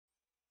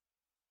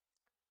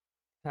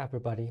Hi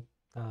everybody.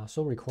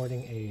 So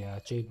recording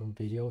a jade room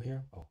video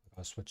here. Oh,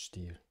 I'll switch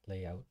the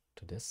layout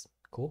to this.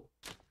 Cool.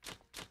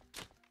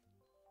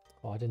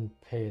 Oh, I didn't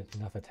pay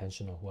enough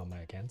attention on who am I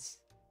against.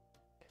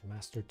 Okay,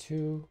 Master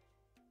 2.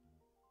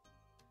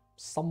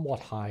 Somewhat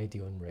high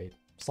deal win rate,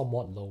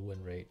 somewhat low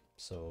win rate.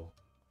 So,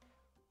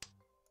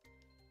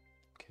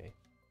 okay.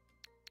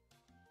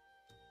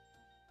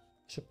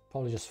 Should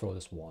probably just throw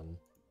this one.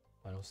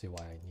 I don't see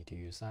why I need to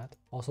use that.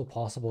 Also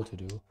possible to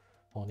do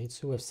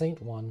Onitsu with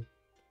Saint 1,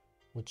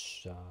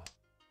 which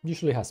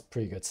usually has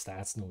pretty good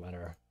stats no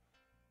matter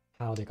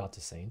how they got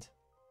to Saint.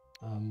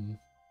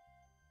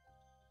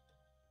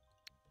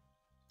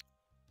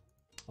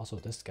 Also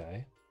this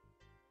guy,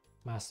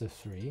 Massive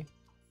 3.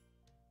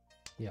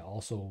 Yeah,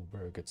 also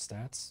very good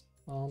stats.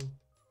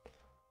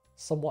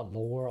 Somewhat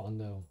lower on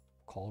the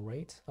call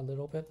rate a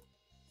little bit.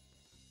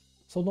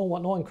 So no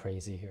one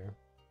crazy here.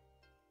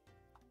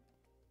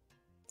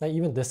 Like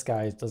even this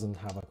guy doesn't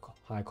have a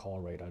high call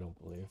rate, I don't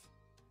believe.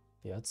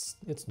 Yeah,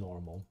 it's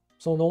normal.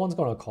 So no one's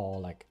gonna call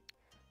like,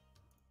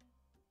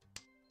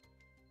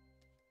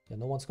 yeah,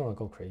 no one's gonna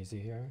go crazy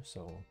here.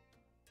 So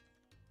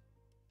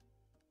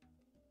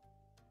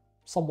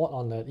somewhat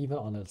on the even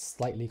on the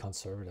slightly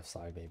conservative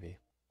side maybe.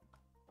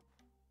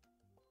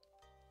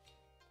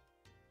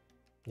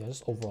 Yeah,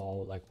 just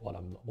overall like what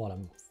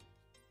I'm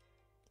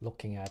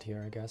looking at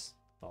here, I guess.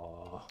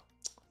 Oh.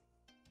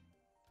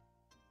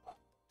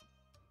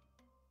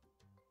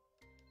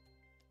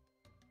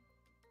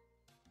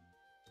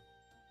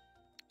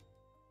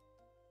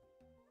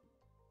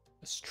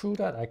 It's true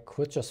that I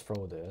could just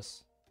throw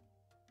this.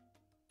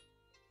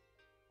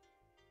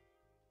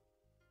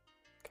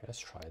 Okay, let's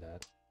try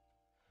that.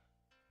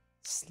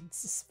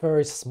 It's a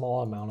very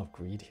small amount of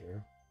greed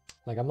here.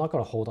 Like I'm not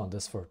gonna hold on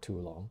this for too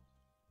long.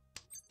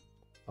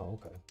 Oh,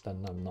 okay.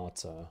 Then I'm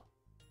not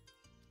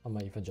I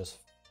might even just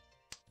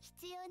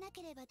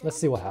let's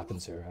see what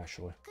happens here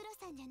actually.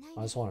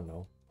 I just wanna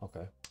know.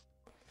 Okay.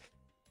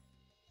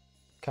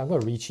 Okay, I'm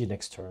gonna reach you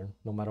next turn,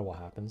 no matter what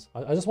happens.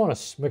 I just wanna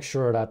make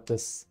sure that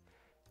this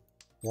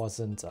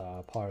wasn't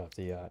part of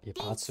the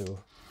Ipatsu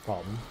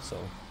problem, so.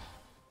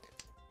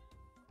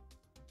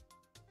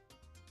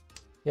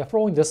 Yeah,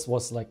 throwing this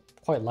was like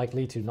quite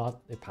likely to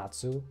not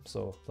Ipatsu,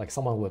 so like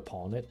someone would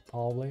pawn it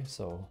probably,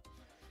 so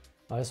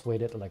I just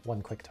waited like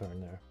one quick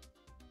turn there.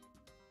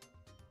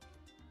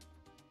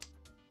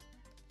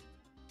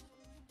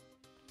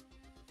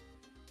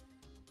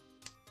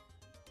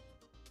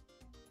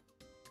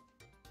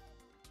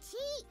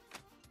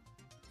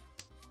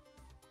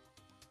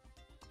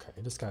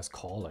 Okay, this guy's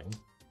calling.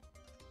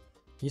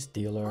 He's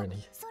dealer and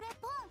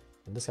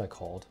this guy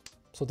called.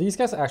 So these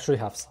guys actually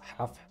have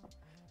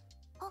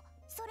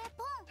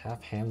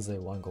half hands they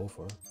want to go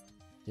for.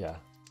 Yeah.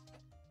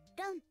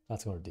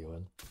 That's gonna deal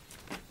in.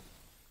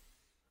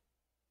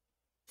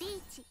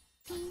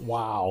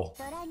 Wow.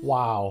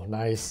 Wow,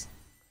 nice.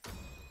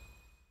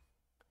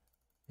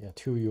 Yeah,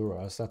 2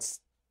 euros.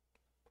 That's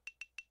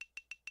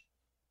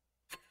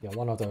yeah,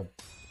 one of the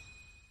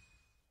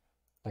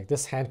like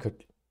this hand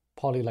could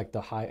probably like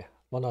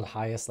one of the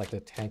highest like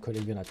the hand could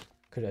even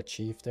could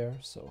achieve there,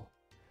 so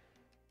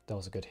that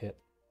was a good hit.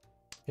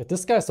 Yeah,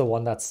 this guy's the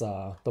one that's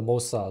the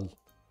most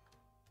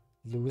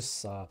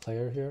loose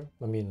player here.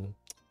 I mean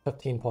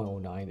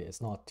 15.09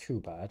 is not too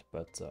bad,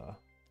 but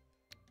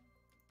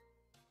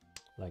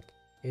like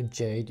in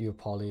Jade you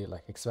probably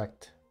like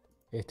expect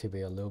it to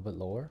be a little bit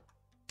lower.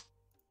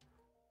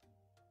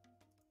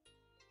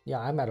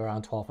 Yeah, I'm at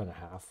around 12 and a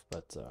half,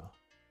 but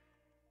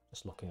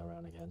just looking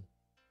around again.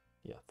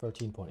 Yeah,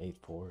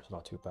 13.84 is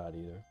not too bad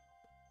either.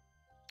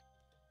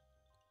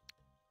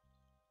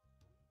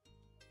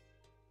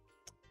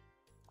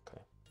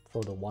 Okay,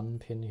 throw the 1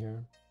 pin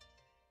here.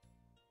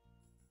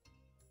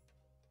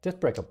 Did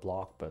break a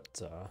block,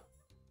 but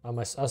I'm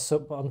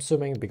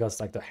assuming because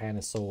like the hand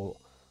is so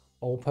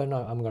open,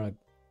 I'm gonna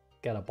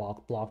get a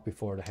block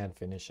before the hand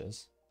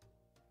finishes.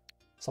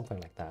 Something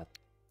like that.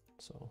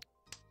 So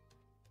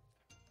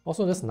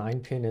also this 9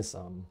 pin is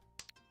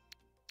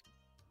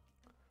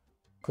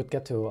could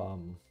get to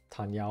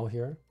Tanyao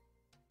here.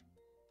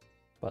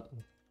 But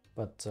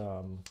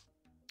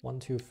 1,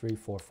 2, 3,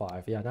 4,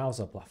 5. Yeah, now it's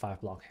a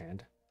 5 block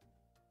hand.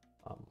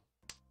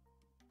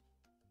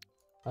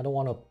 I don't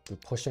want to be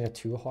pushing it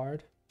too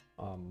hard.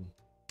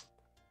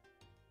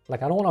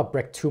 Like I don't want to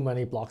break too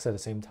many blocks at the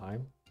same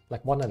time.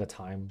 Like one at a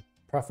time,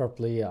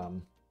 preferably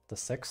the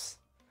 6.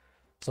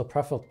 So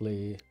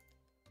preferably,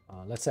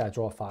 let's say I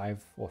draw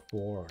 5 or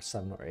 4 or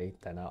 7 or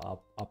 8, then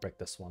I'll break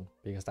this one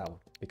because that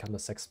will become the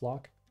 6th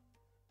block.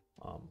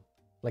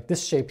 Like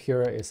this shape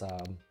here is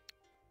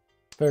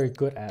very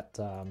good at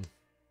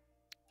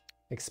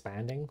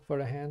expanding for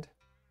the hand,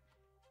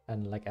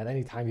 and like at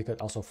any time you could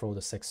also throw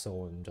the 6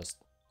 so and just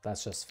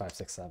that's just 5,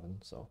 6,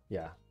 7. So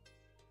yeah.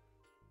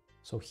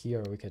 So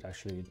here we could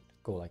actually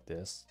go like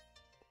this,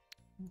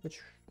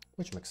 which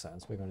makes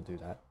sense. We're gonna do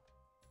that.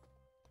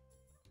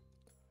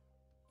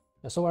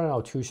 And so right now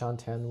 2 shan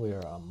 10.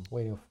 We're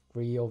waiting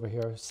 3 over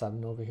here,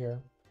 7 over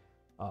here,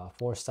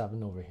 4,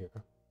 7 over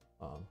here.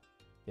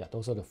 Yeah,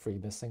 those are the 3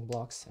 missing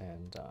blocks,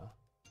 and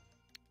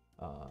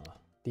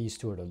These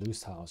two are the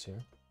loose tiles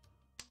here.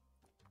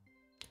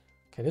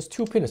 Okay, this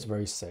 2-pin is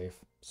very safe,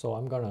 so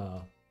I'm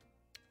gonna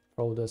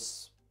throw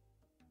this.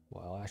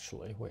 Well,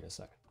 actually, wait a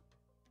second.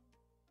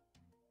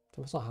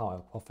 That's not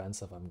how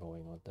offensive I'm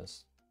going with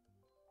this.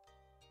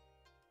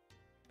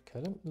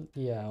 Okay,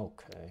 yeah,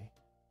 okay.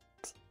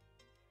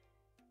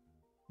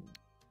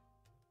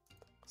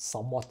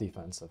 Somewhat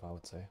defensive, I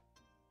would say.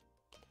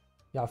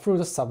 Yeah, I threw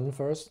the 7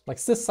 first.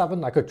 Like this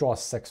 7, I could draw a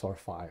 6 or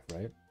 5,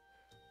 right?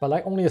 But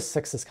like only a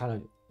 6 is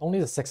only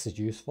the 6 is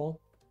useful.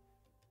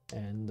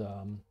 And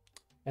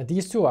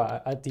these two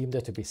I deemed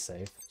it to be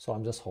safe, so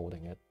I'm just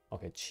holding it.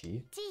 Okay,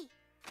 chi.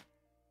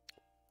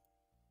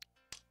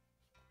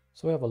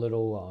 So we have a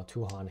little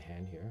 2-han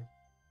hand here.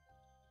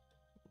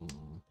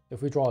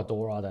 If we draw a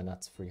Dora, then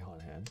that's 3-han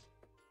hand.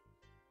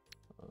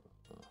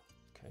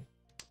 Okay.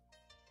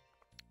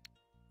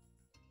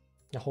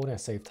 Yeah, holding a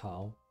safe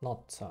tile,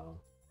 not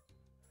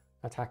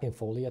attacking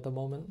fully at the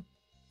moment.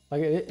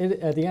 Like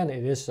at the end,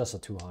 it is just a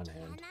 2-han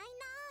hand.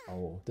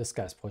 Oh, this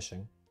guy's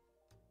pushing.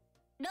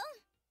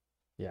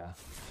 Yeah.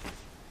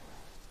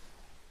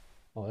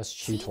 Oh, that's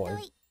chi toy.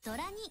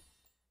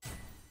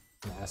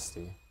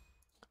 Nasty.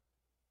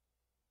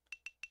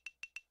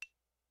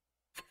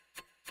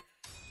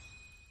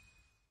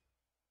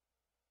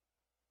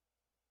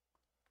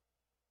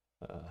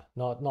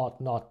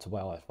 Not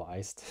well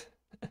advised.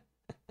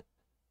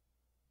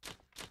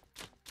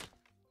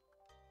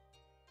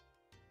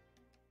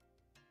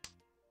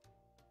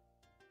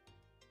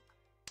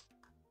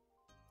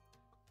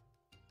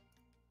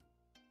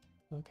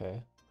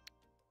 Okay.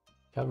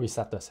 Can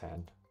reset this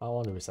hand. I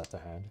want to reset the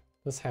hand.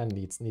 This hand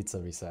needs a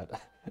reset.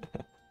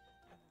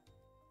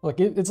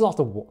 Like it's not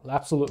the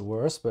absolute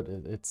worst, but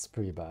it's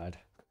pretty bad.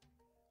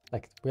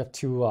 Like we have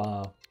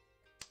 2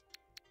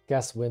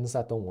 guess wins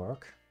that don't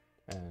work,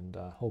 and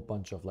a whole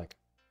bunch of like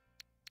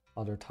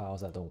other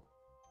tiles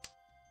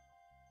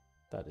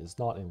that is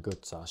not in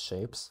good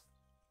shapes.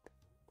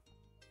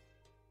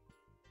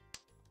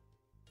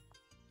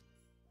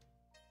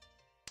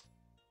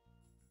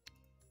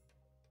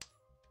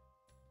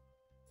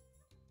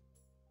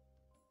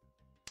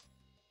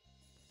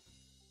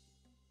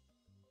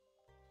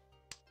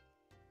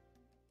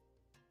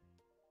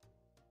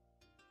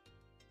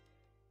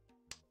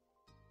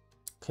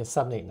 Okay,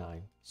 7, 8,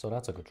 9. So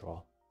that's a good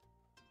draw.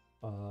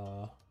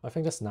 I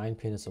think this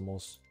 9-pin is the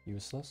most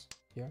useless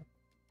here.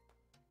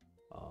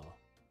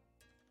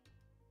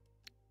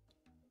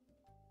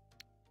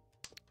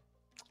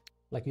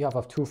 Like you have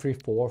a 2, 3,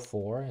 4,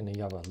 4, and then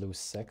you have a loose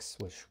 6,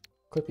 which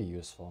could be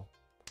useful.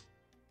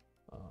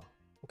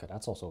 Okay,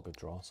 that's also a good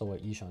draw. So we're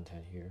Ishan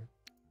 10 here.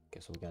 Okay,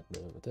 so we get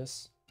rid of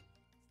this.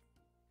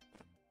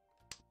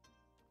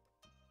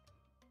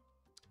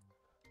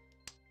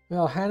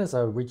 Well, hand is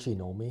a Richie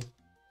Nomi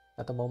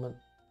at the moment.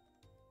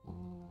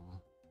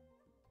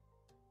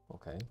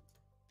 Okay.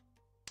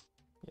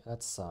 Yeah,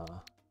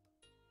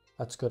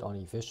 that's good on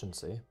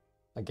efficiency.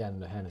 Again,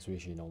 the hand is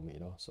Richie Nomi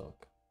though, so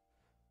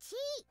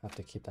have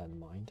to keep that in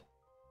mind.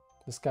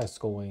 This guy's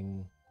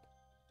probably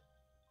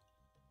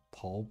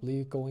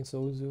going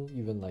Sozu,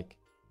 even like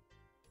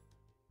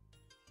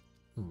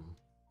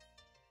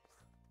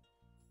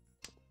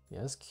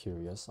yeah, it's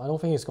curious. I don't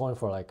think he's going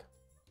for like,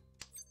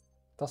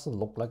 doesn't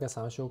look like a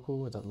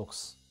Sanshoku, that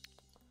looks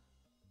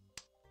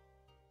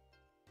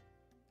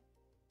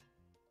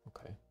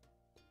okay.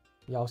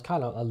 Yeah, I was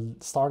kind of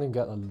starting to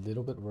get a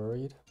little bit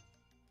worried.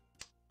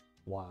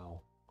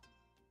 Wow.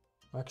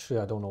 Actually,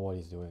 I don't know what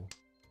he's doing.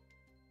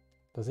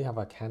 Does he have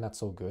a hand that's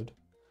so good?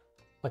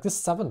 Like this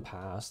 7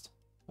 passed,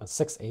 and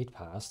 6, 8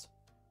 passed.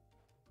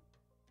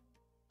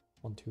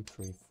 1, 2,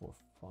 3, 4,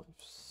 5,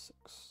 6,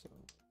 7.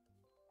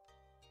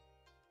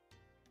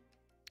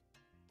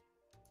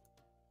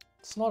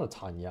 It's not a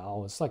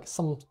Tanyao, it's like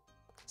some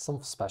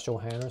special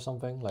hand or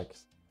something, like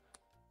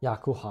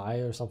Yaku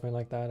High or something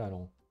like that. I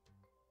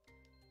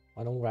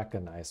don't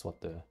recognize what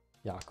the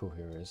Yaku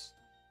here is.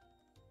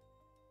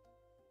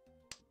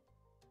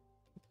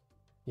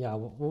 Yeah,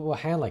 with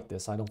a hand like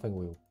this, I don't think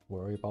we'll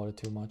worry about it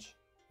too much.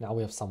 Now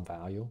we have some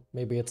value.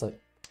 Maybe it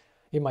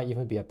might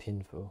even be a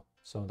Pinfu.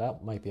 So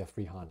that might be a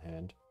 3-han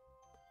hand.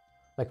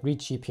 Like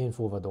Richi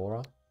Pinfu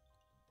Vadora.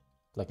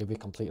 Like if we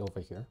complete over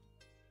here.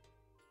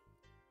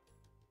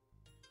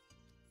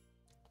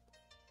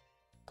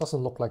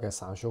 Doesn't look like a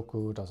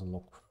Sanshoku, doesn't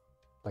look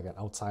like an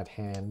outside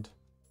hand.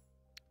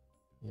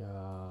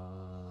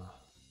 Yeah.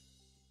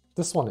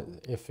 This one is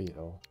iffy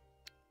though.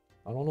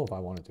 I don't know if I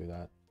want to do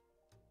that.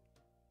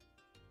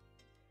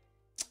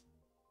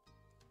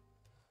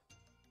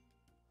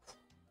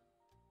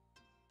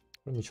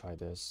 Let me try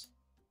this.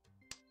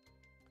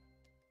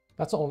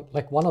 That's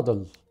like one of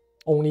the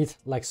only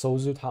like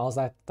Sozu tiles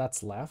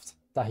that's left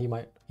that he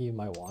might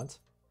want.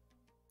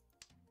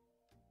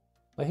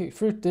 Like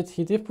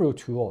he did throw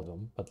 2 of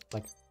them, but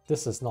like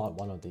this is not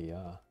one of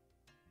the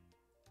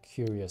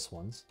curious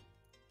ones.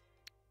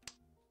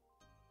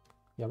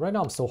 Yeah, right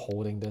now I'm still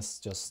holding this,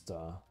 just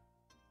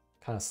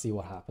kind of see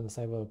what happens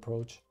type of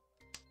approach.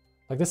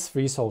 Like this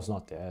free soul's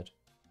not dead.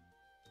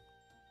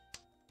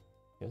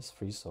 Yes,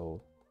 free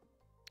soul.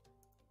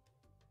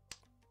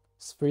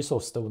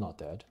 Frieso's still not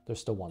dead. There's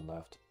still one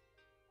left.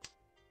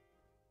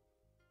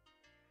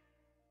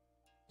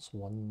 It's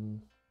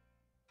 1,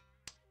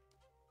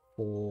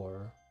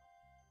 4.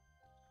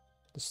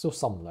 There's still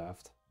some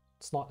left.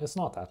 It's not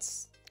that.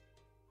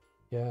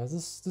 Yeah,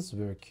 this is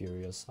very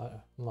curious.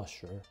 I'm not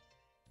sure.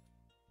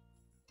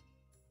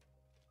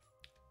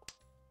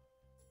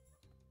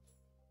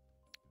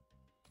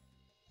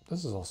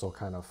 This is also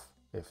kind of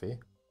iffy.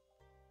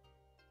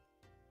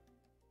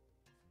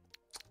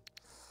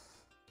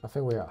 I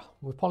think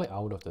we're probably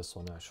out of this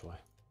one actually.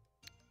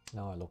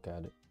 Now I look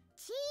at it.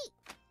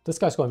 This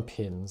guy's going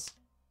pins.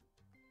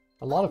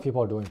 A lot of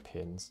people are doing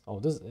pins.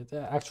 Oh, this is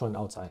actually an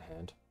outside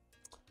hand.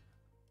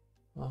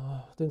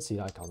 Didn't see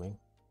that coming.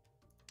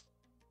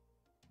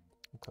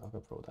 Okay, I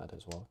can throw that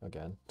as well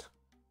again.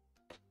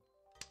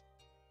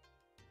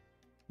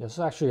 This is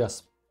actually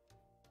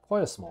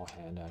quite a small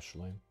hand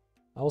actually.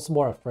 I was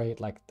more afraid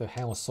like the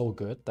hand was so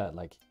good that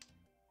like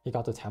he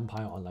got the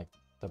tenpai on like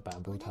the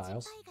bamboo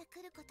tiles.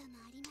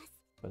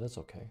 But that's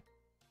okay.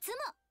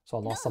 So I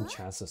lost some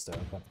chances there,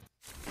 but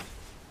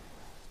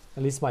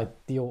at least my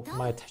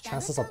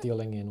chances of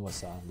dealing in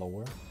was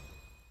lower.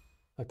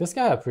 Like this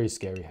guy had a pretty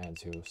scary hand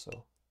too, so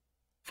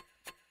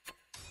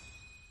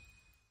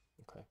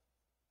okay.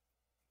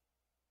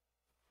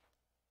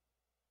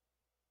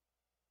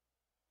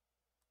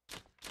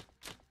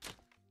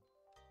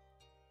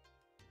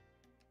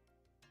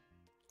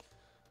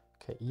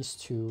 Okay,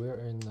 East 2, we're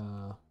in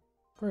a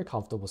very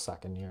comfortable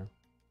second here.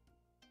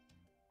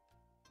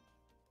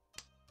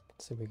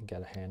 Let's see if we can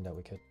get a hand that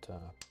we could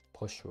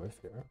push with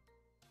here.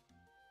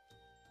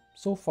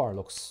 So far,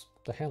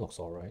 the hand looks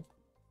alright.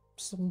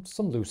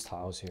 Some loose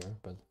tiles here,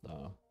 but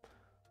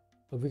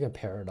if we can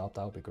pair it up,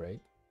 that would be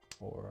great.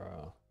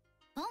 Or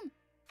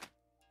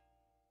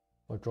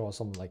draw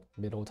some like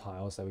middle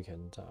tiles that we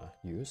can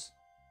use.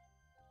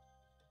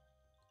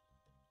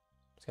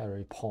 This guy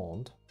already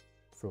pawned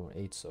through an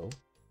 8 so.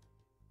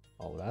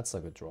 Oh, that's a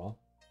good draw.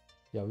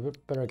 Yeah, we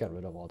better get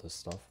rid of all this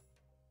stuff.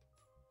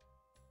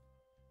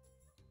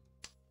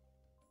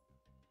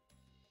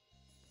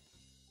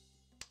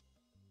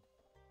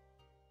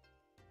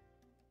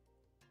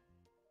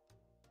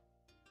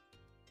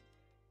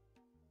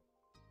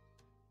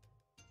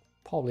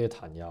 Probably a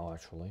Tanyao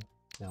actually.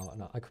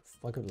 Now I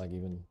could like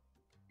even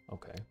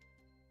okay.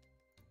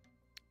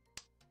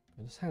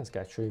 And this hand's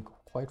actually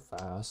quite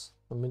fast.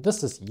 I mean,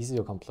 this is easy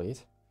to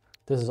complete.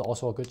 This is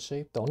also a good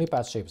shape. The only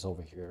bad shape is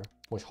over here,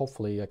 which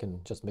hopefully I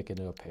can just make it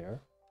into a pair.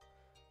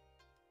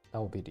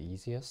 That would be the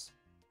easiest.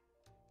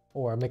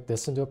 Or I make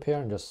this into a pair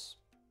and just,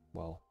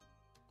 well,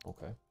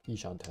 okay,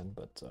 Yishan 10,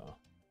 but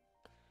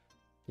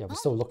yeah, we're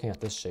still looking at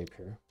this shape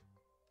here.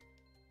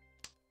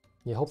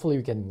 Yeah, hopefully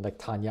we can like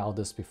Tanyao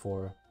this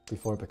before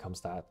it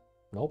becomes that.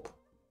 Nope.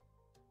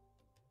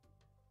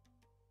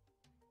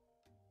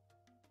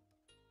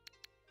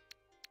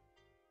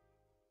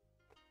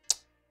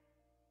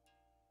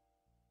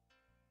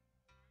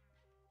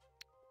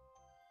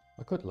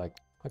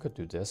 I could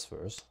do this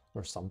first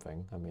or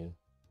something. I mean,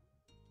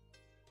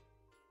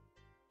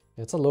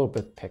 it's a little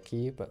bit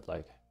picky, but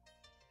like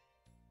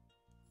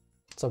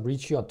it's a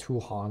Richi on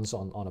 2 Hans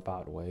on a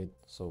bad weight,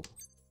 so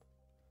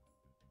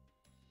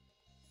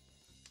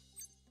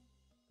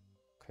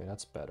okay,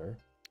 that's better.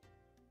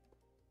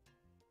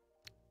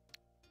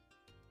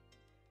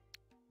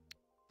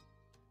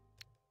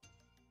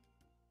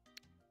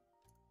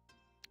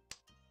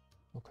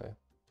 Okay.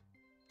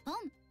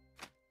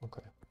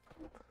 Okay.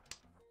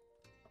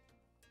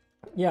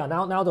 Yeah,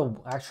 now the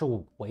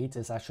actual weight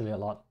is actually a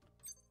lot,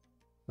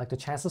 like the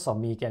chances of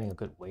me getting a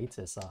good weight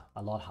is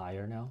a lot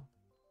higher now.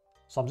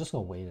 So I'm just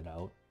gonna wait it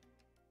out.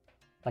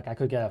 Like I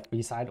could get a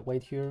free-sided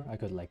weight here. I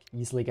could like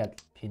easily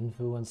get pin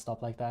through and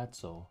stuff like that.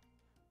 So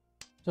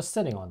just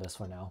sitting on this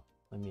for now.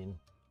 I mean,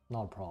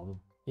 not a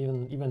problem.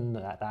 Even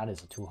that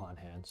is a 2-Han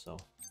hand, so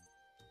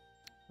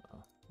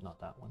not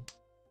that one.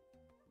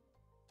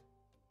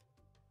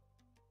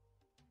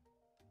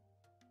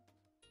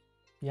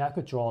 Yeah, I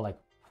could draw like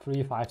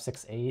 3, 5,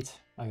 6, 8.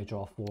 I could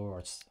draw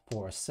 4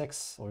 or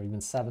 6 or even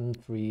 7,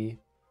 3,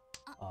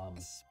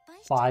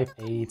 5,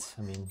 8.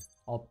 I mean,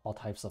 all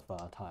types of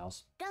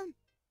tiles.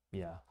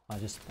 Yeah, I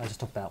just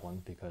took that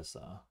one because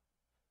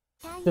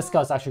this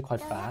guy's actually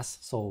quite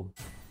fast. So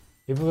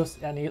if it was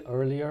any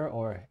earlier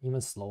or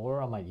even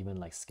slower, I might even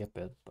like skip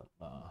it. But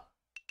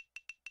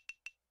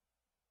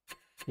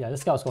yeah,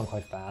 this guy was going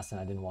quite fast, and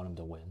I didn't want him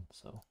to win.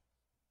 So.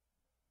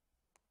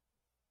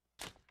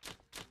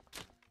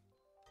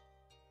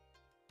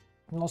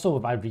 And also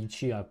with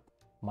Richi, I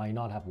might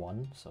not have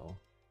won, so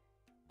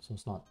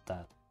it's not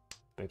that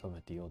big of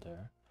a deal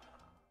there.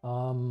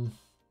 I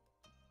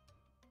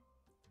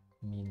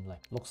mean,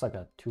 like, looks like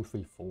a 2,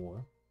 3,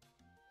 4.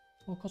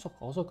 Well,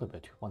 also could be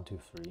a 1, 2,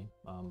 3.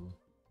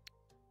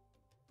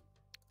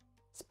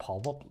 It's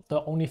probably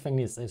the only thing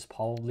is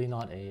probably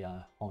not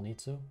a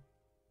Honitsu.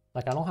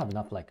 Like, I don't have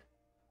enough like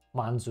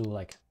Manzu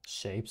like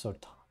shapes or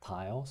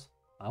tiles.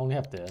 I only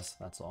have this.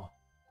 That's all.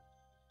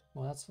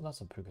 Well,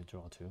 that's a pretty good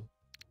draw too.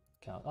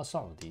 Okay, I'll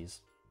start with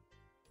these.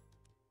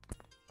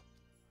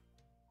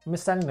 I'm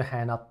setting the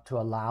hand up to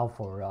allow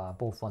for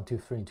both 1, 2,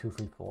 3 and 2,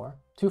 3, 4.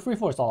 2, 3,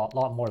 4 is a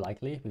lot more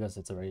likely because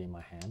it's already in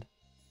my hand.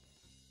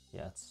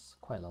 Yeah, it's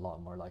quite a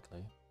lot more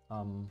likely.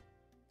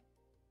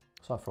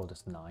 So I throw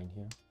this 9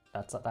 here.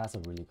 That's a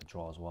really good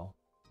draw as well.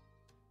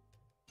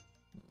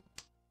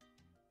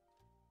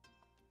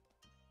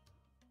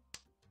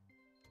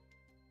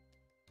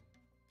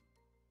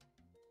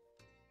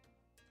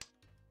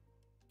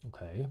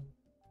 Okay.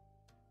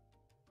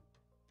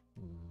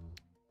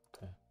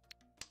 Okay.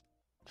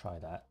 Try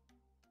that.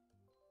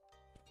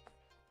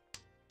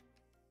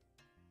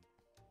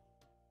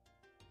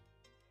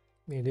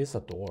 I mean, it is a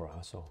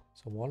Dora, so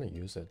want to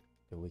use it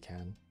if we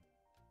can.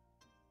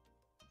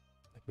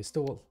 Like we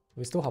still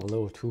have a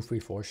little 2, 3,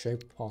 4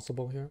 shape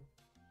possible here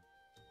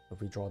if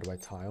we draw the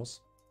right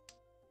tiles.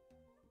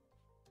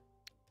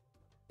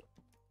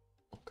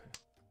 Okay.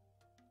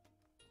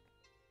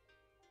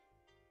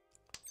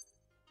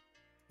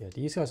 Yeah,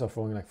 these guys are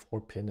throwing like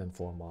 4 pin and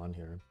 4 mon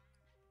here.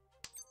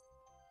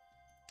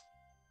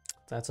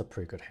 That's a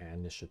pretty good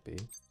hand, it should be.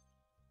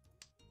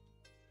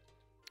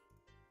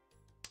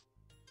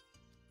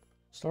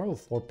 Start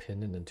with 4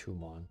 pin and then 2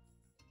 mon.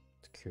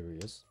 It's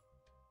curious.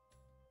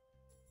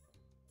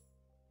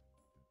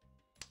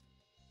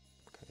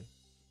 Okay.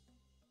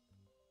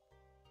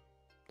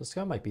 This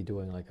guy might be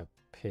doing like a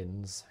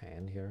pins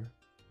hand here.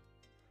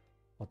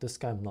 But this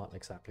guy I'm not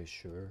exactly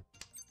sure.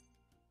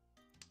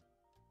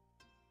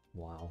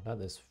 Wow, that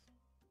is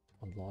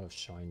a lot of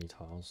shiny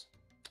tiles.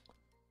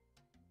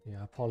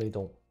 Yeah, I probably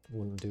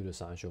wouldn't do the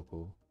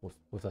Sanshoku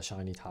with a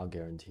shiny tile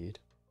guaranteed.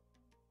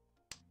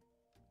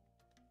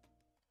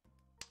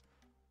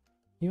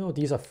 You know,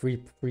 these are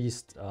three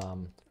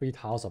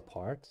tiles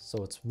apart,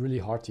 so it's really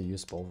hard to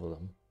use both of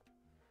them.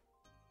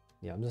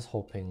 Yeah, I'm just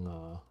hoping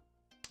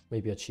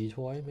maybe a cheat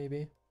toy,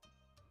 maybe.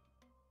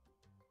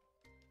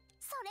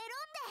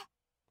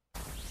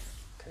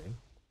 Okay.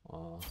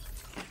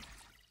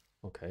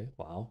 Okay.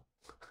 Wow.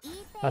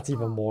 That's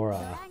even more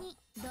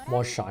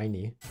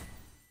shiny.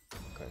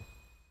 Okay.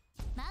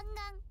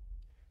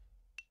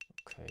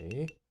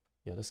 Okay.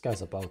 Yeah, this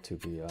guy's about to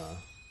be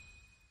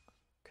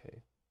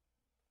okay.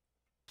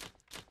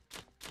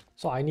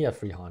 So I need a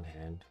freehand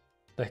hand.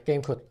 The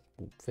game could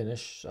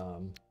finish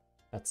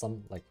at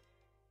some like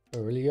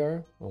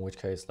earlier, in which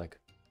case like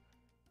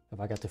if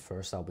I get to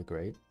first, that'll be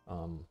great.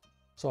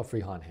 So a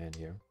freehand hand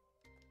here.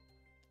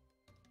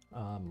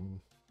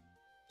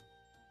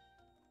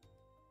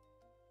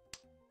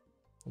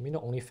 I mean,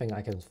 the only thing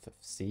I can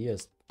see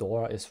is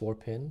Dora is 4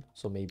 pin,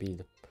 so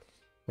maybe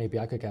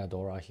I could get a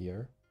Dora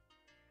here,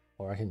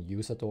 or I can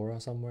use a Dora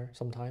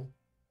sometime.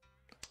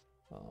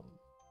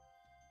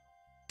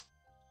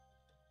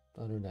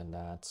 Other than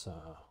that, so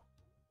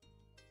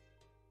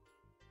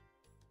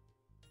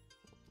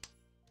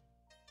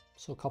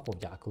a couple of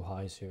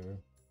Yakuhais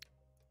here.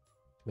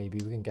 Maybe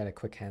we can get a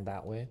quick hand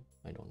that way.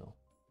 I don't know.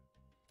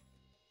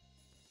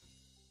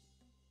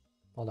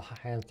 Well, the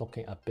hand's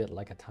looking a bit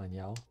like a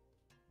Tanyao,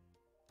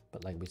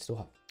 but like we still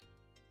have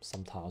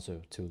some tiles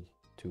to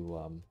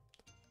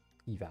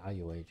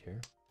evaluate here.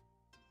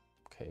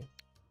 Okay.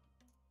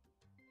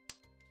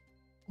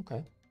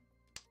 Okay.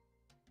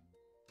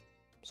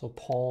 So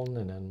pawn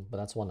and then, but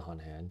that's 1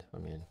 hand. I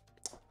mean,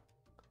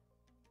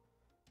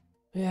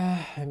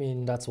 yeah, I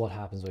mean that's what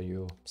happens when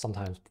you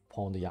sometimes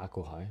pawn the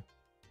Yakuhai.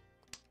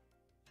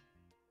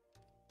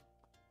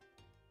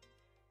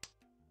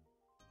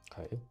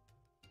 Okay.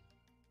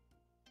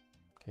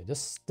 Okay,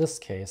 this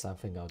case, I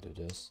think I'll do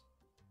this.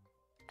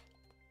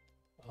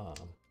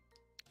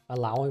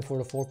 Allowing for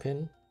the 4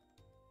 pin.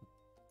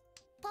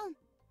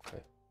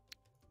 Okay.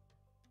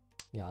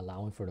 Yeah,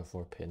 allowing for the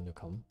 4 pin to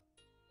come.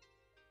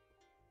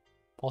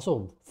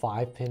 Also,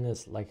 5 pin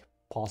is like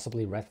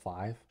possibly red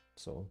 5,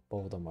 so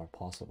both of them are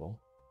possible.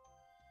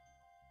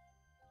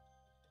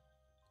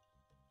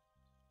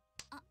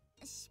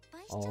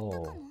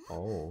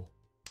 Oh,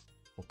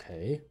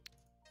 okay.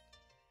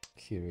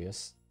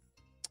 Curious.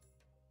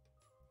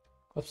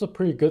 That's a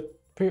pretty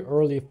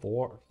early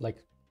 4,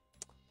 like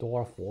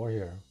Dora 4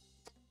 here.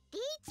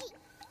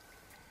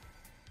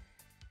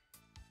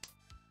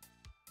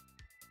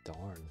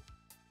 Darn.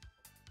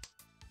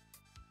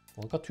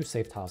 Well, I got 2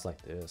 safe tiles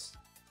like this.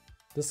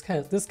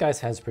 This guy's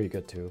hand's pretty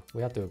good too.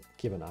 We have to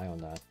keep an eye on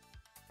that.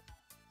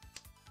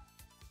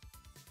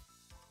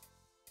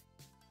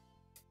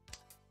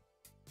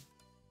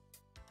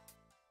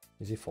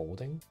 Is he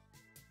folding?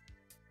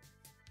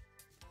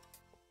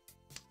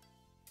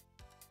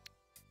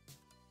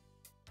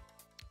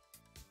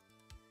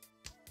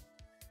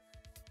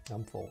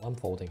 I'm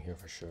folding here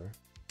for sure.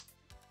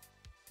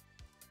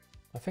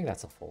 I think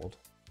that's a fold.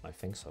 I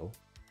think so.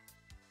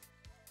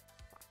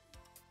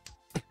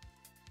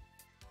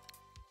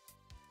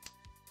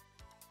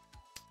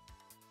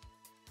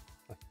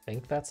 I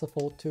think that's a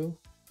fold too.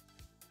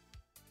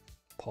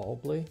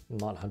 Probably,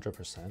 not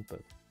 100%,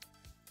 but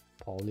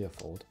probably a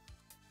fold.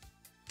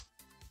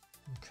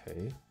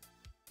 Okay.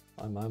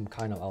 I'm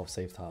kind of out of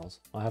safe tiles.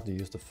 I have to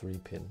use the 3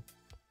 pin.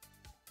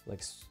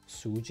 Like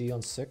Suji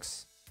on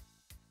 6.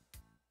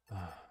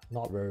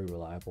 Not very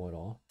reliable at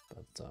all,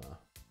 but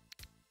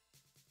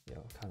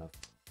yeah, kind of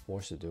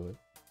forced to do it.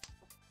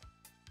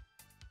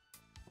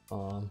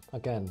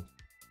 Again,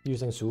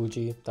 using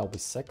Suji, that'll be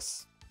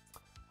 6.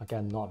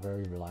 Again, not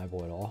very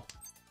reliable at all.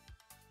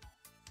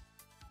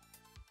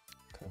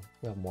 Okay,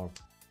 we have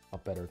a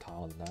better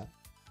tile than that.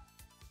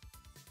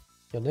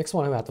 Yeah, next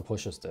one we have to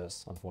push is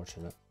this,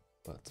 unfortunate.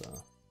 But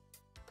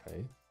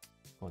okay.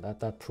 Well,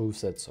 that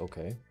proves it's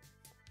okay.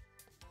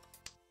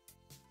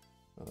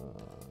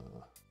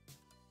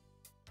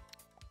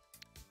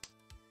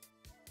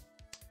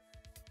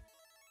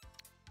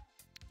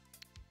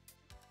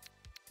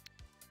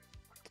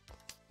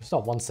 There's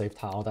not one safe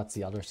tile, that's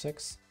the other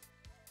 6.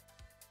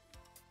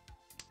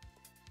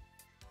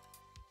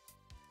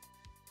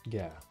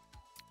 Yeah.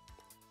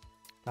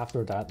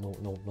 After that,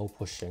 no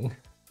pushing.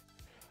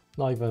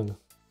 Don't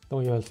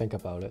even think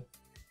about it.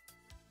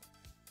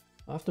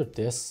 After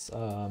this,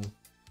 it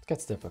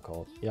gets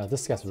difficult. Yeah,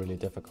 this gets really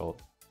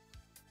difficult.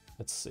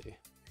 Let's see.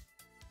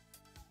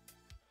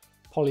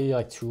 Probably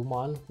like 2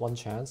 mon, 1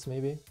 chance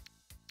maybe.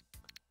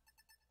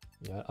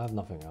 Yeah, I have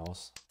nothing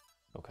else.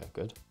 Okay,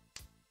 good.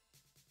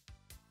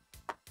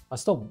 I'm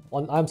still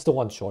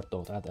 1 short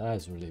though. That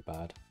is really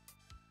bad.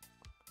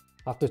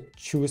 I have to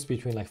choose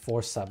between like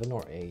 4, 7,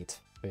 or 8,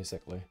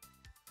 basically.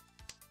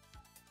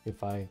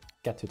 If I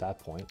get to that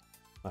point.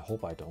 I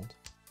hope I don't.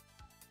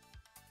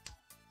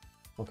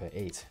 Okay,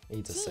 8.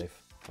 8 is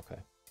safe.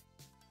 Okay.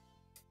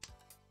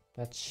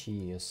 That chi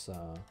is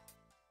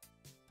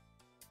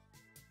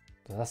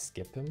does that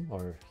skip him?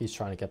 Or he's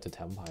trying to get to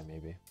Tenpai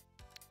maybe.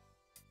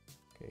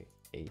 Okay,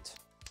 8.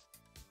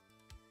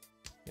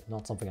 Yeah,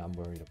 not something I'm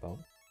worried about.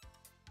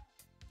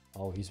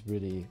 Oh, he's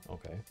really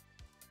okay.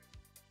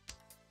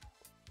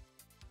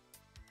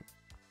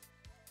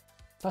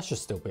 That should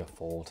still be a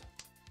fold.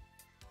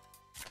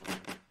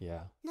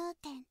 Yeah.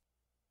 Okay.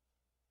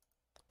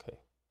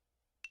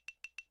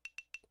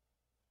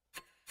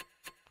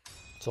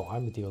 So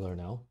I'm the dealer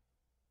now.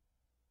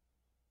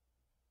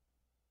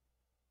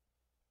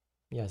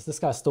 Yes, this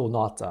guy's still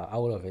not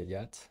out of it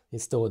yet.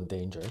 He's still in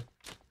danger.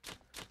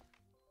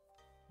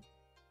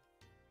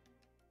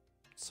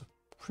 It's a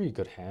pretty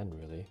good hand,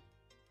 really.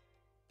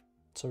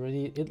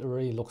 It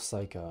already looks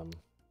like kind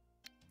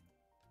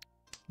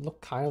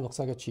of looks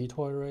like a cheat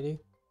toy already.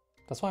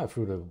 That's why I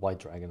threw the white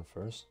dragon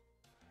first.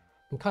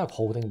 I'm kind of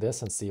holding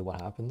this and see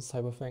what happens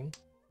type of thing.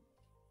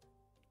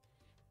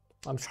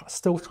 I'm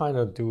still trying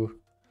to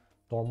do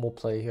normal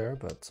play here,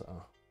 but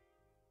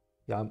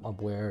yeah, I'm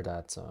aware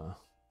that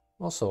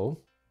also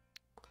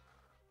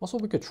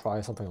we could try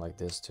something like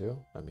this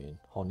too. I mean,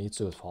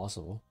 Honitsu is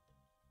possible.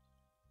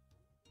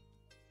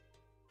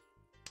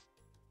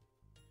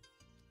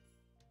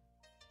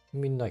 I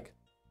mean, like,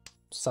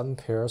 7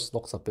 pairs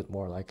looks a bit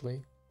more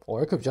likely.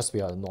 Or it could just be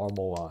a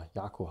normal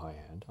Yakuhai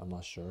hand, I'm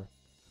not sure.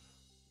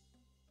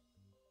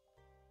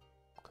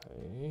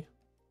 Okay.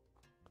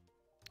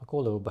 I'll go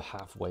a little bit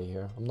halfway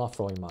here. I'm not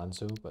throwing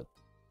Manzu, but...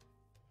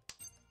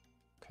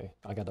 Okay,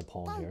 I got a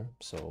pawn here,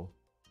 so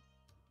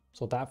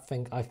that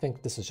thing, I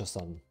think this is just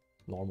a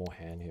normal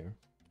hand here.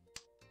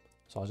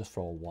 So I'll just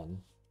throw a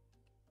 1.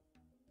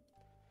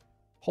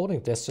 Holding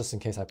this just in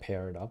case I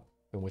pair it up,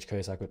 in which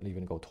case I could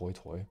even go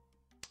Toy.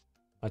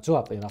 I do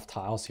have enough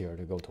tiles here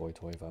to go Toy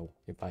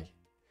if I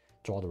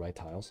draw the right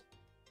tiles.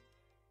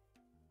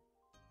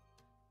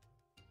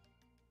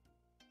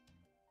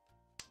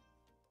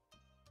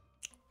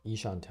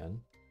 Ishan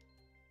 10.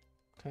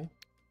 Okay.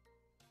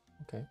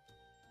 Okay.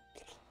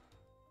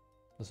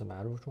 Does it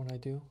matter which one I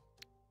do?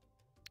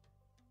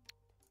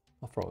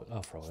 I'll throw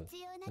it.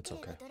 It's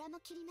okay.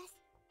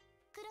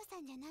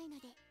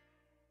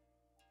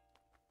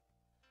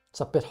 It's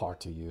a bit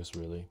hard to use,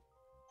 really.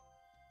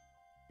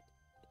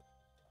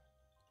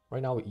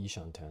 Right now, we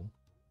Ishan 10.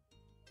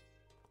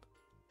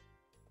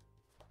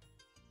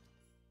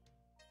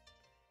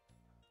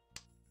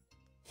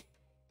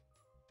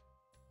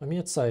 I mean,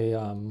 it's a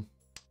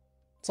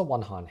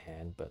one-hand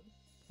hand, but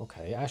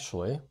okay.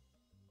 Actually,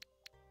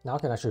 now I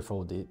can actually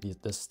throw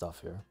this stuff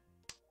here.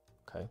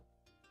 Okay.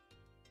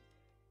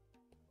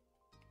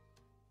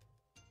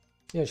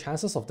 Yeah,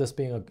 chances of this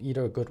being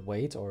either a good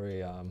weight or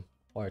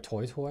a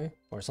toy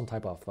or some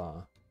type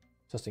of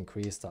just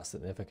increased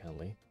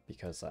significantly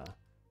because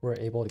we're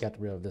able to get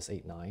rid of this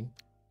 8-9.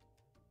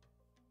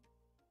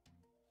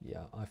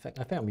 Yeah, I think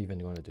I'm even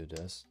going to do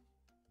this.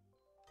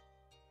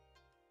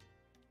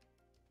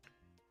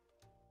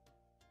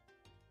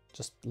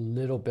 Just a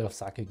little bit of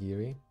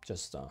Sakigiri.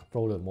 Just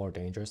throw the more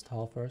dangerous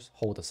tile first.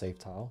 Hold the safe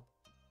tile.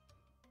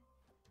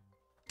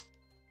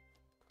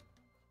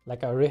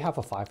 Like I already have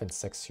a 5 and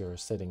 6 here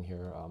sitting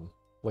here,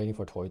 waiting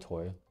for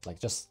Toy. Like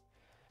just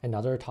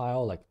another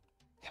tile like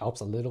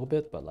helps a little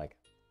bit, but like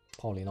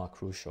probably not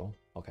crucial.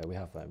 Okay, we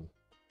have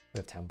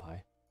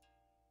Tenpai.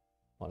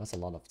 Oh, that's a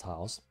lot of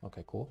tiles.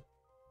 Okay, cool.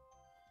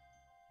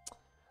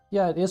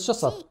 Yeah, it's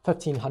just a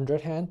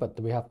 1500 hand, but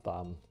we have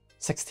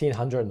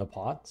 1600 in the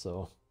pot,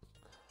 so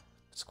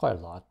it's quite a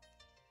lot.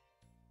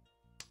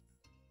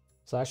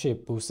 So actually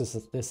it boosts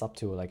this up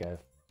to like a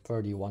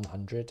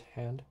 3100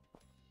 hand.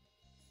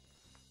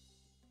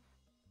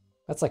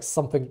 That's like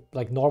something,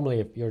 like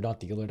normally if you're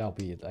not dealer, that would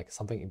be like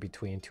something in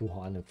between 2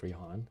 Han and 3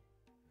 Han.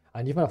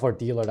 And even for a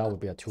dealer, that would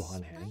be a 2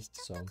 Han hand,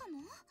 so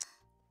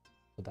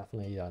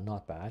definitely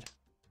not bad.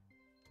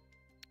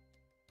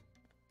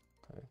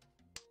 Okay.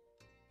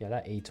 Yeah,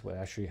 that 8 would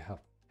actually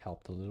have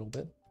helped a little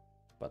bit.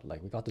 But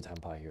like we got the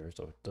Tenpai here,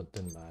 so it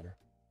didn't matter.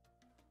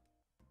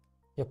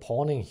 Yeah,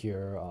 pawning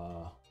here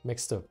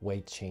makes the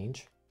weight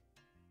change.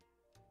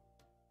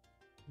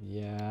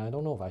 Yeah, I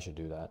don't know if I should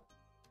do that.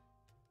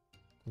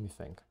 Let me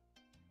think.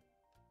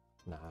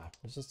 Nah,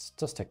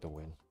 just take the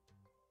win.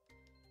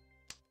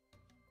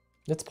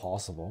 It's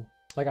possible.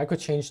 Like I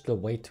could change the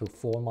weight to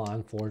 4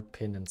 man, 4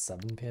 pin, and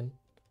 7 pin,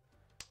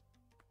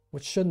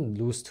 which shouldn't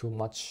lose too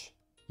much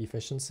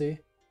efficiency.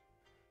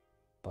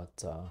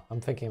 But I'm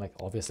thinking like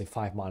obviously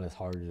 5 man is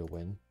harder to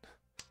win,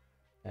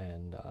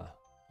 and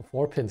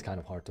 4 pin's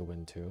kind of hard to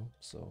win too.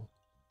 So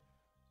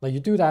like you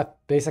do that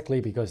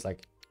basically because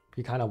like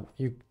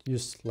you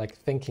use like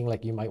thinking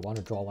like you might want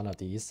to draw one of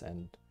these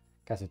and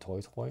get a toy.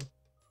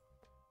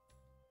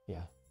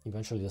 Yeah,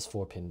 eventually this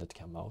 4 pin did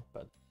come out,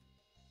 but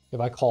if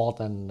I call,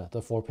 then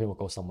the 4 pin will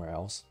go somewhere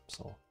else.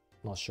 So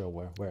not sure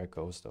where it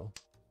goes though.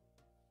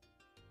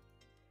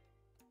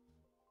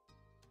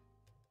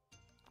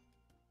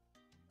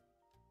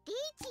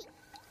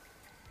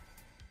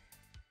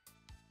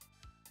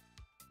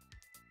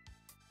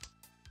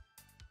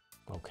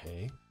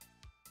 Okay.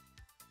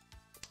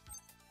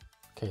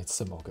 Okay, it's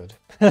Simo good.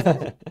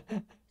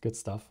 Good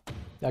stuff.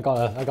 I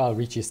got a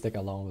Ricci stick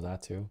along with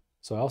that too.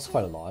 So that was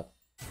quite a lot.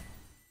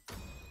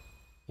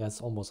 Yeah,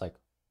 it's almost like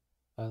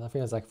I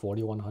think it's like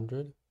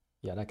 4100.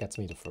 Yeah, that gets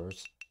me to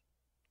first.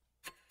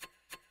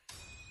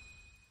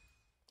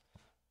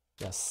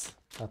 Yes,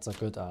 that's a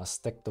good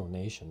stick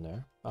donation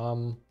there.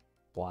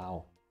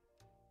 Wow.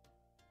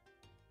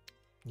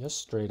 Just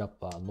straight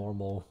up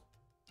normal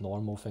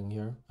thing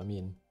here. I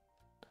mean,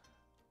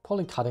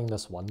 probably cutting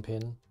this 1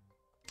 pin,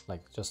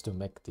 like just to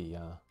make the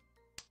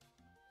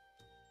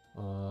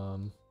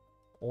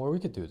or we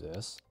could do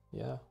this.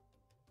 Yeah,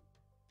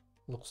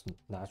 looks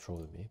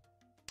natural to me.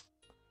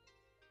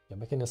 Yeah,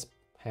 making this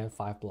hand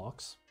 5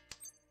 blocks.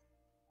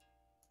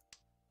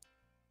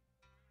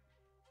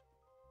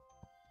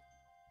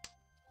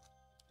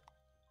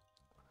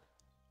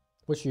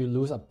 Which you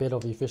lose a bit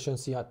of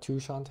efficiency at 2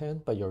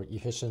 Shantan, but your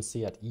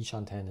efficiency at each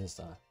Shantan is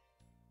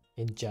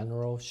in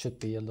general should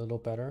be a little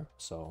better.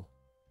 So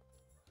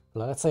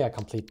let's say I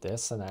complete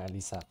this and I at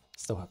least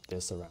still have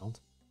this around.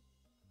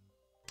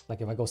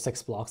 Like if I go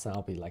 6 blocks, then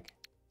I'll be like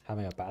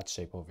having a bad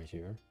shape over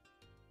here.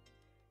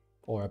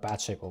 Or a bad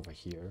shape over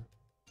here.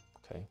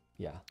 Okay,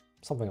 yeah,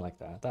 something like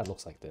that. That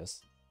looks like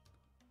this.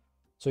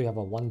 So you have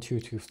a 1, 2,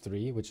 2,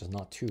 3, which is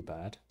not too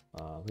bad.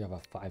 We have a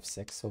 5,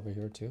 6 over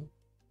here too.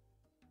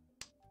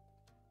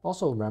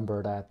 Also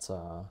remember that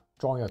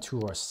drawing a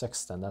 2 or a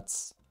 6, then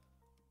that's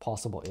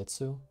possible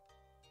Itsu.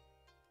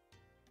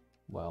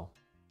 Well,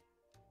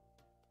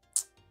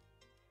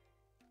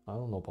 I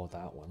don't know about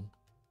that one.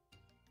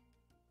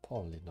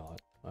 Probably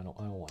not. I don't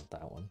want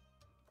that one.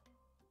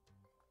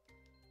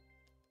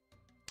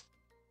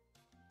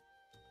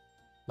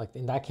 Like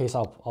in that case,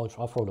 I'll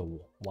throw the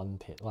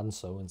 1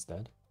 so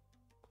instead.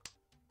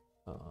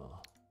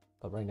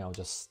 But right now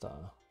just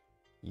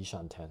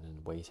Yishan 10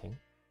 and waiting.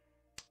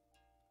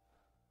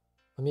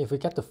 I mean, if we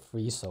get the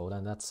free so,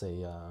 then that's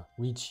a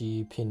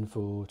Ricci,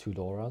 Pinfu, 2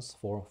 Doras,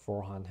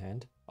 4 Han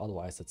hand.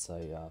 Otherwise, it's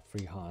a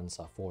 3 Hans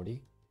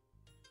 40.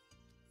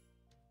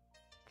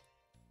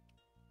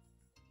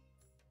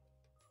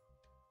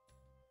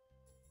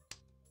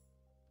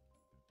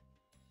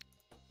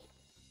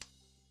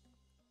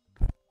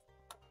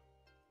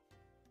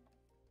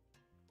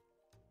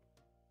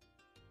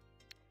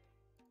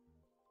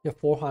 Yeah,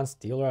 4 Hans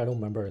dealer, I don't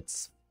remember.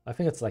 I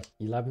think it's like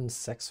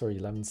 11-6 or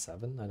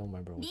 11-7. I don't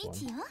remember which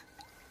one.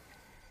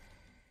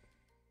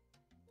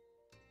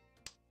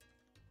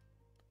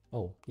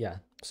 Oh, yeah,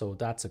 so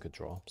that's a good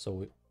draw.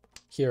 So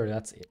here,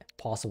 that's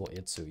possible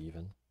Itsu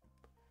even.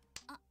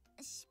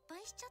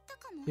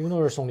 Even though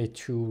there's only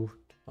two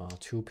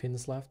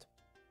pins left.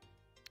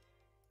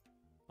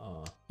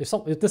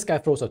 If this guy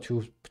throws a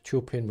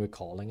two pin, we're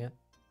calling it.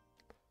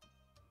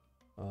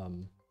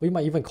 We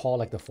might even call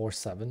like the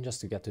 4-7 just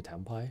to get to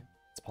Tenpai.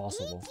 It's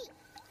possible.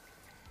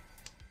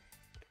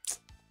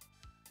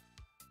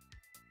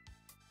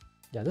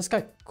 Yeah, this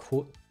guy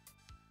could.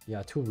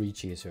 Yeah, 2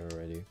 Ricci's here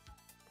already.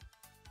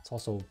 It's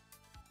also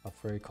a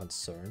very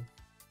concern.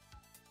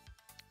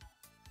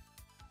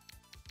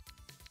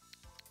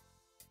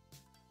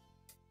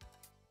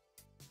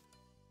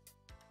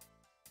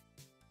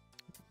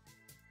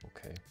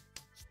 Okay.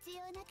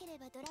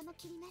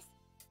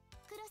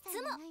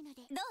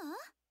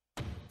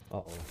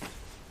 Uh-oh.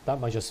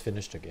 That might just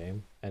finish the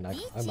game, and I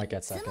might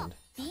get second.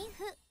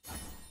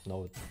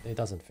 No, it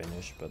doesn't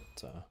finish, but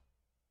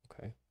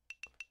okay.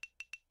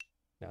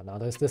 Yeah, now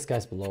this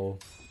guy's below.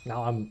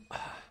 Now I'm...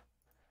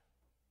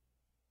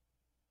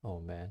 Oh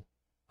man.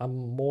 I'm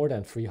more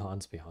than 3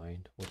 Hans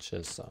behind, which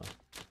is...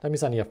 that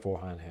means I need a 4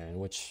 Han hand,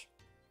 which...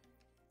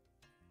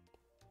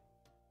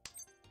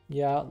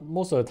 Yeah,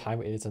 most of the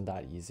time it isn't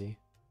that easy.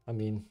 I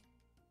mean,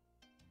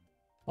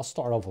 I'll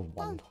start off with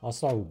one. I'll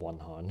start with one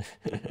Han.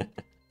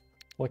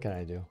 What can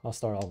I do? I'll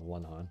start off with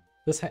one Han.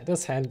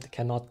 This hand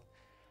cannot.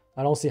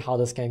 I don't see how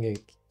this can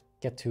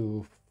get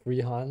to 3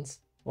 Hans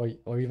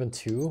or even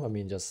 2. I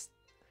mean, just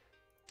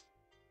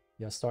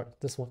yeah. Start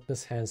this one.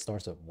 This hand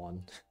starts at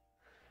 1.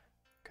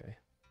 Okay.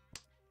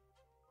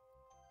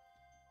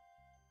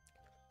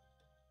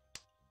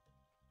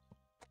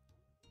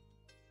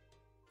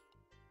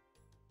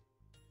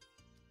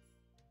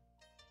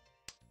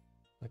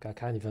 Like I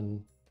can't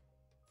even.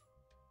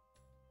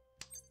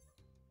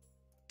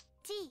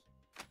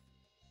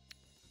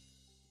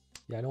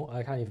 Yeah,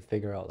 I can't even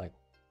figure out like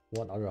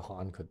what other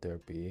Han could there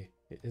be.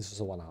 It's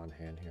just a 1 Han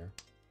hand here.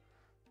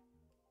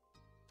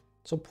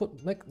 So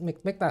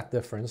make that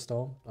difference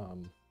though.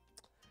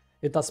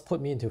 It does put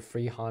me into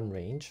 3 Han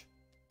range,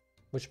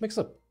 which makes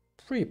a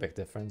pretty big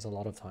difference a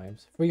lot of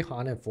times. 3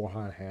 Han and 4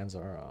 Han hands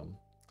are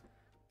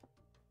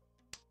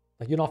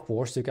like you're not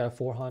forced to get a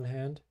 4 Han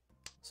hand,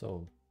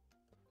 so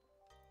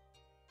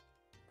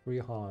 3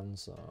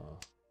 Hans,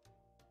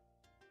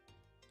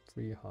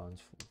 3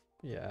 Hans,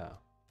 yeah.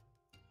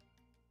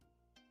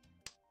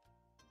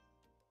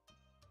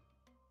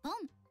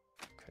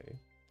 Okay.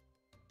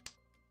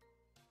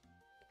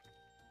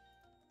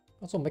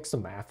 Also mix the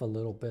math a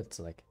little bit,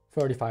 like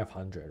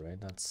 3,500, right?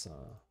 That's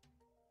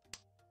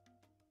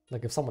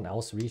like if someone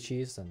else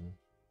reaches, then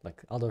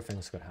like other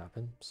things could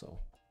happen. So,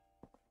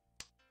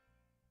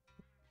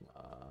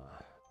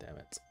 damn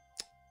it.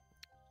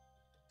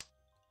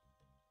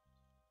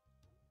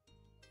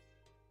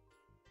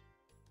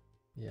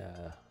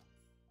 Yeah,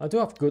 I do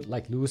have good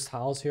like loose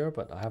tiles here,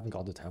 but I haven't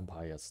got the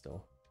Tempai yet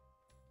still.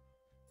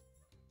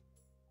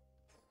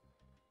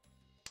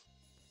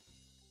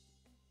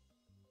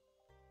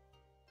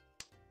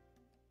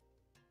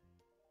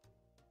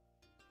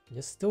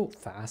 It's still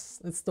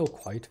fast. It's still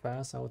quite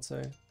fast, I would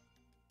say.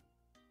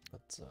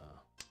 But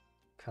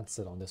can't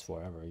sit on this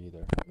forever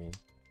either. I mean,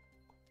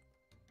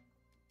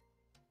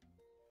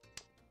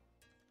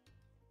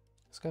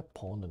 this guy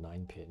pawned a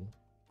 9-pin.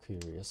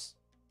 Curious.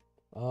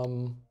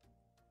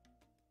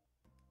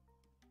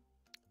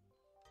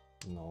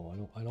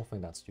 No, I don't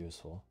think that's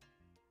useful.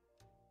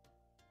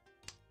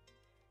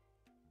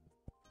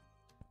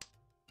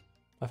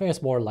 I think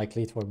it's more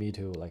likely for me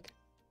to like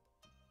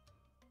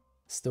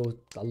still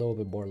a little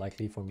bit more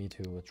likely for me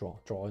to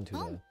draw into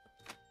the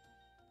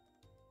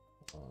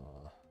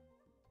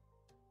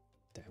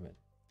damn it.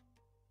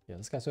 Yeah,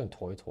 this guy's doing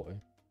toy.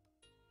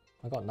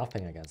 I got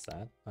nothing against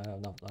that. I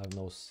have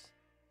no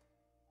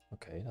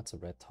okay, that's a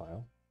red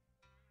tile.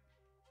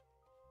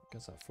 I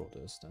guess I'll throw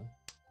this then.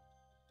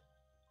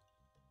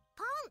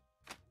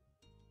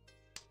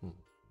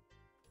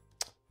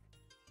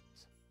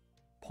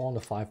 Pawn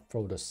the 5,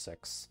 throw the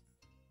 6.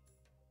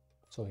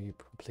 So he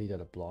completed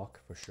a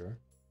block for sure.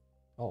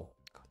 Oh,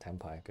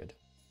 Tempai, good.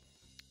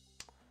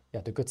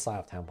 Yeah, the good side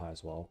of Tempai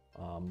as well.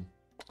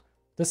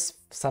 This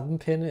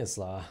 7-pin is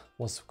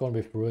was going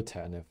to be through a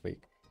 10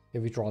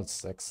 if we draw the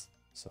 6.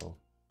 So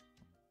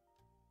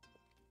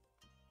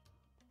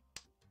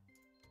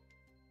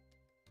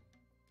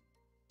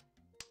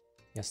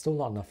yeah, still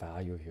not enough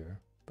value here,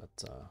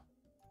 but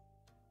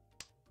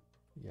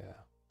yeah.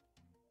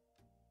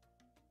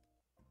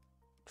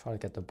 Try to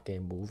get the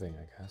game moving,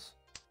 I guess.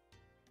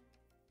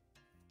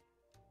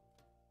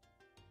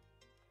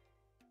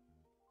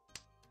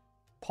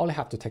 Probably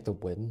have to take the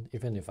win,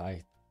 even if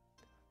I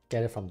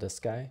get it from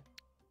this guy.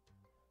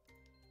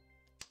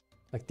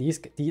 Like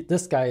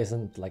this guy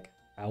isn't like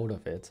out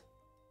of it.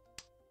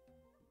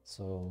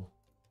 So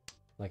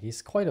like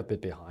he's quite a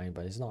bit behind,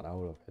 but he's not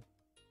out of it.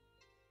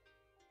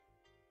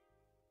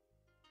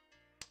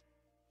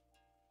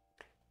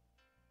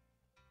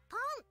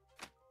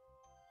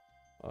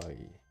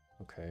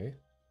 Okay.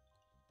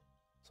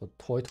 So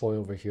toy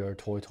over here,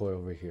 toy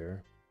over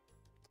here.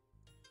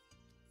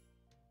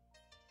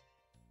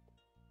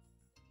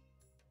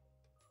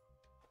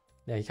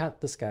 Yeah, he can't,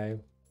 this guy,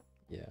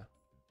 yeah.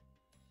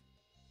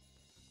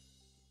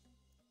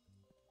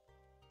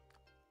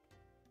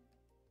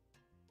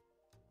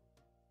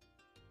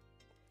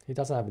 He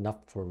doesn't have enough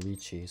for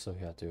Ricci, so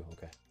he had to,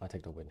 okay, I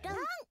take the win here.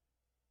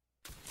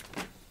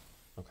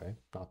 Okay,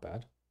 not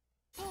bad.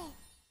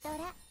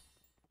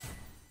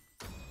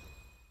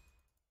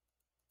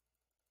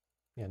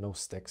 Yeah, no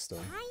sticks though.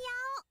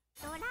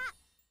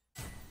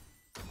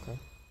 Okay.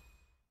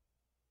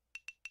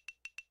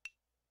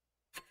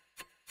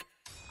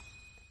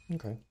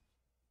 Okay.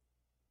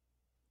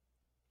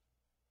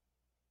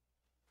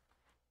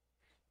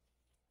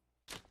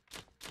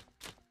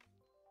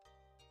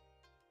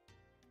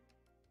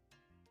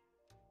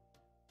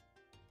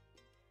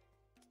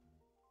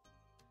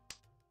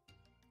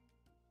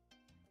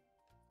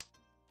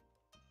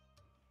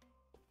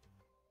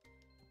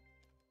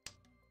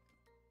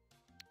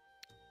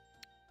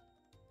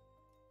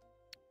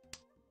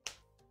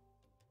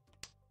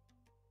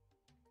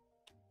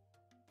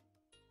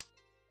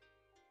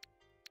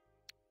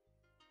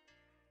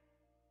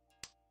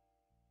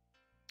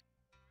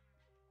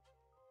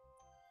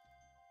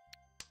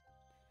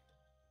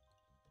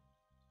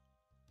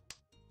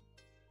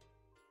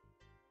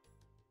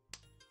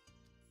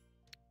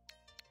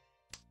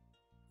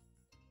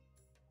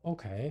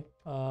 Okay,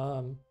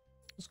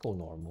 let's go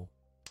normal.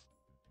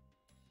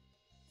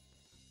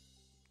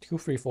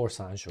 234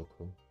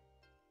 Sanshoku.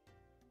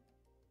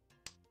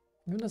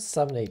 Even a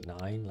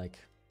 789, like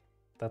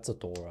that's a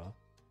Dora.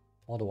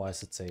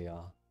 Otherwise, it's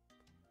a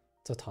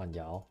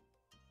Tanyao.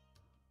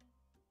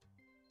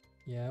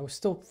 Yeah, we're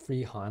still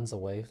 3 hands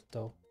away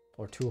though,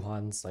 or 2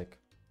 hands like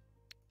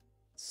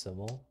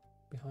Simo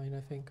behind, I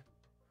think.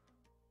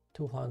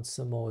 2 hands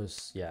Simo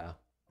is, yeah.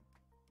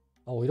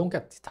 Oh, we don't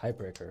get the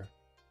tiebreaker,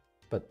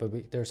 but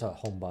there's a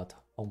home butt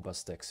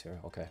sticks here.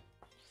 Okay.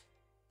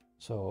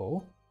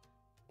 So,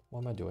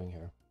 what am I doing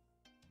here?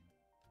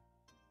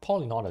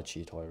 Probably not a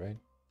cheat toy, right?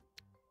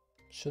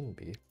 Shouldn't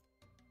be.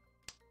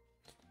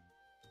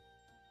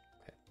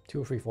 Okay,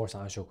 2, 3, 4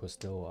 Sanshoku is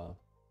still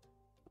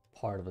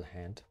part of the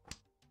hand.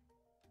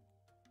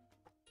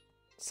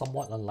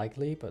 Somewhat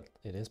unlikely, but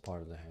it is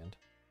part of the hand.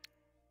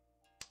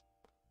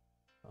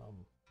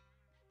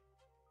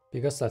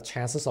 Because the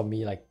chances of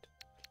me like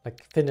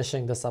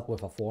finishing this up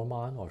with a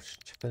 4-man or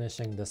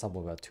finishing this up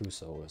with a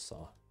 2-so is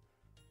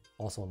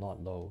also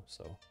not low,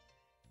 so.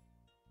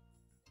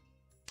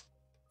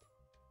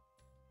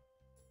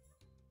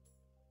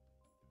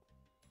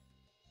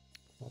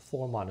 Well,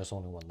 4-man, there's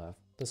only one left.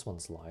 This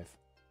one's live.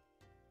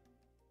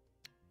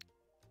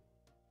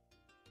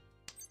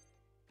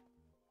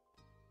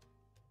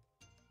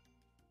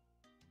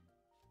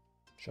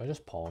 Should I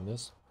just pawn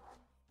this?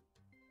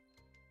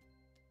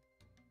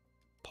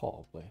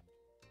 Probably.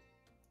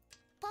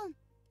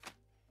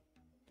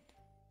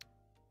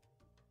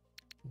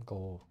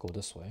 Go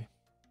this way.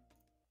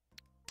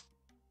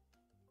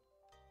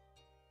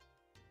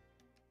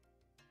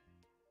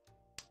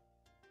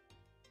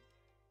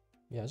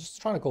 Yeah,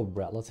 just trying to go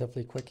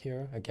relatively quick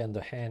here. Again,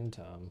 the hand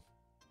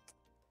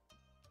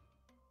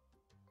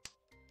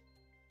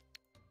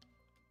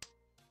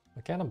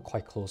again, I'm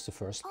quite close to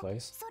first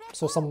place.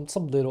 So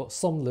some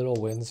little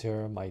wins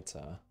here might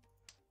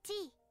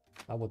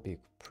that would be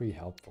pretty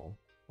helpful.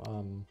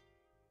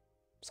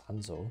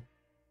 Sanzo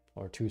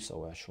or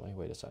 2-so actually.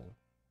 Wait a second.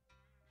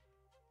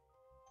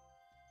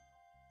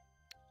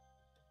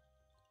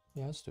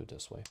 Yeah, let's do it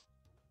this way.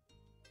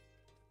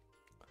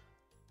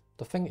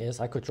 The thing is,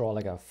 I could draw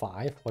like a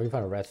 5 or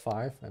even a red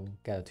 5 and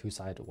get a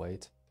 2-sided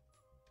weight.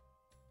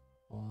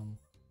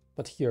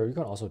 But here you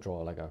can also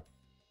draw like a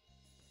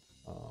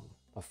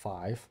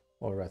 5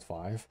 or a red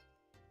 5.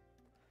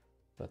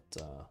 But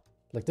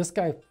like this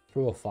guy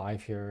threw a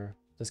 5 here.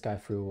 This guy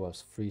threw a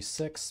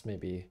 3-6.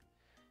 Maybe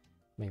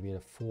the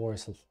 4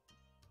 is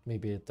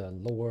maybe the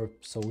lower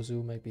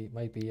Sozu might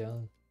be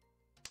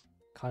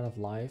kind of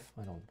live.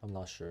 I'm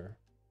not sure.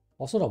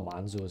 Also, the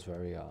Manzu is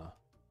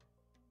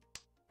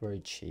very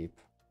cheap.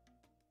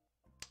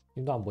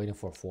 Even though I'm waiting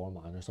for a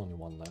 4-man, there's only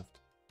one left.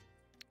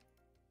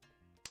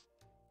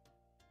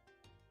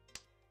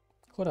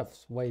 Could have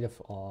waited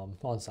on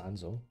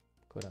Sanzo.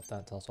 Could have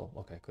that also.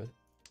 Okay, good.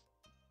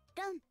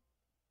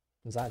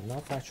 Is that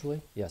enough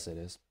actually? Yes, it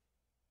is.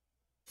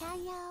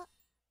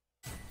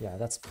 Yeah,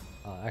 that's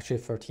actually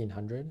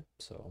 1300.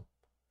 So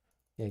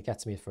yeah, it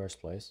gets me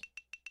first place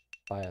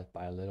by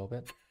a little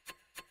bit.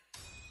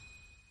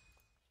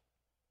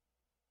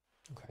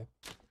 Okay.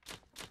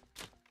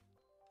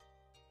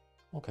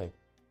 Okay,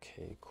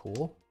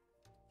 cool.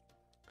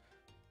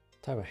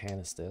 What type of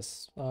hand is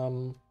this?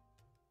 Probably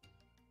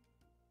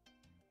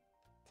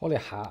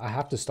I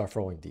have to start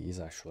throwing these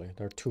actually.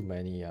 There are too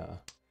many.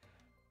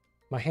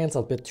 My hand's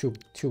a bit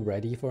too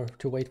ready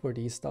to wait for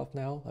these stuff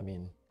now. I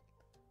mean,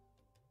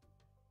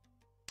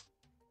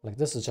 like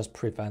this is just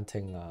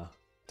preventing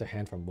the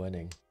hand from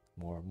winning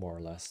more or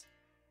less.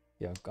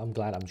 Yeah, I'm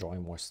glad I'm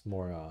drawing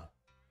more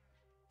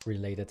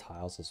related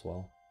tiles as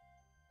well.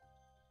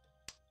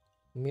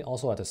 I mean,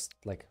 also at this,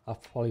 like, I'll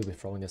probably be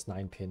throwing this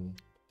 9-pin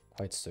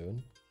quite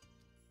soon.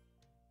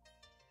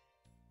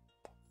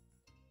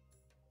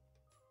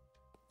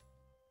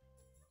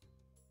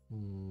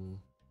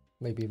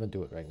 Maybe even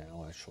do it right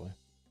now, actually.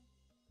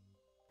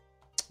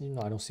 You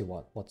know, I don't see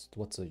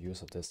what's the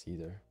use of this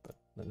either, but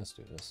let's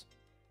do this.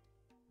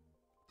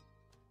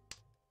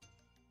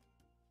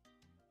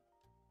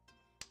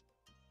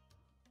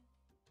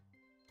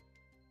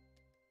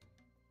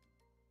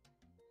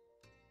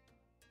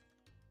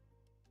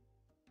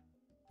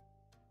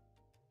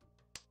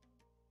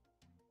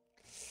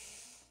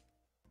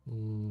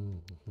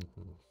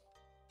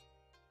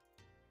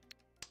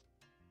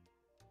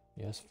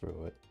 Yes,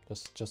 through it,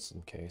 just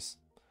in case.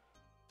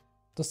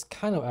 This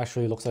kind of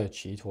actually looks like a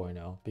cheat toy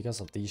now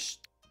because of this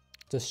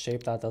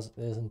shape that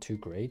isn't too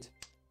great.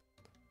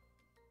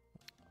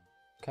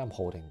 Okay, I'm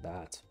holding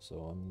that,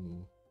 so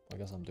I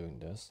guess I'm doing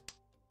this.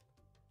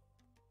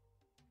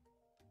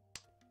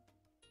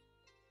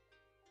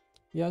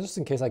 Yeah, just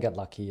in case I get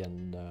lucky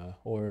and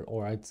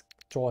or I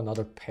draw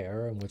another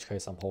pair, in which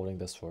case I'm holding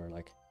this for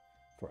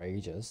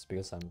ages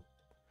because I'm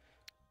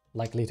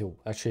likely to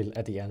actually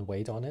at the end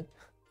wait on it.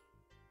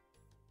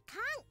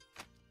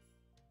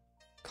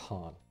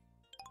 Can't.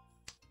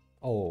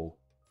 Oh.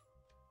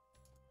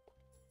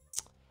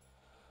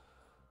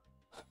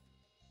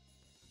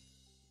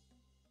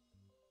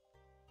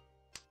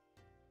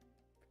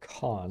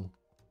 pawn.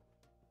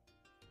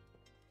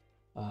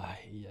 Yeah.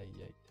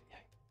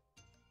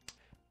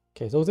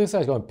 Okay, so this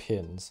guy's going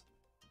pins.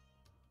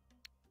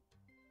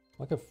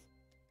 Like if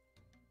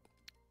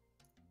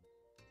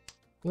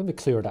let me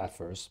clear that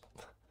first.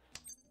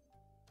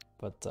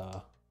 But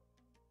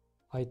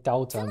I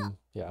doubt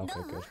yeah,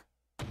 okay, good.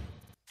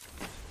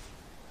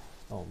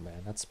 Oh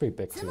man, that's pretty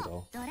big too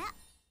though.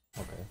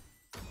 Okay.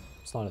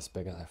 It's not as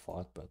big as I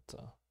thought, but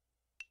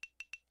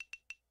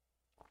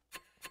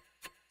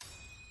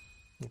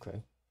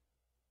okay.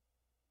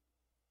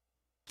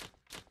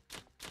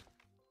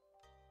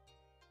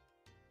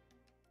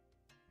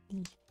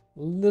 A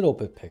little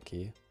bit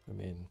picky. I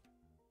mean,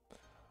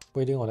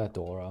 waiting on that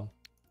Dora.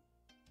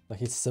 Like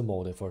he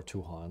symboled it for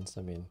 2 hands.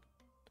 I mean,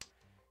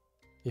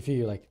 if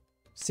you like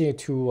see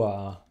two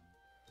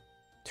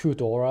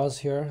Doras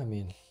here, I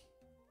mean,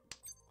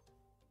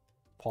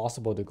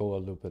 possible to go a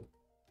little bit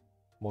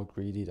more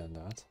greedy than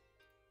that.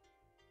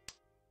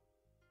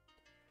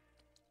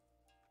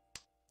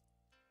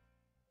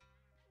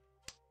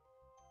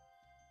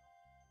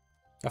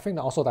 I think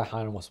also that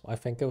hand was, I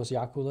think it was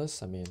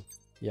Yakulus. I mean,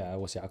 yeah, it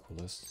was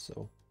Yakulus,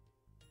 so.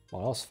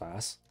 Well, that was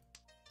fast.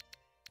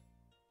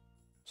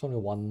 It's only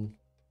one.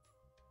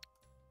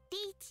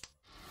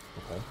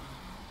 Okay.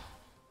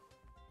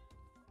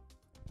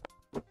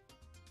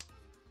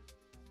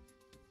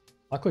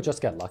 I could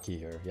just get lucky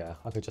here. Yeah,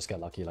 I could just get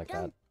lucky like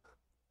that.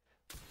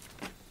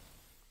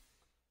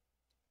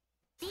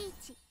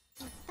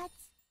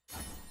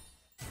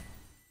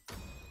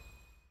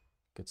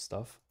 Good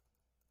stuff.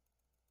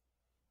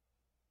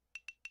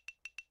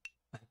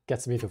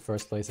 Gets me to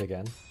first place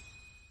again.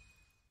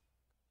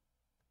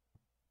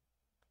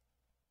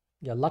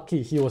 Yeah,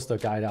 lucky he was the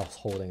guy that was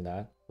holding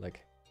that. Like.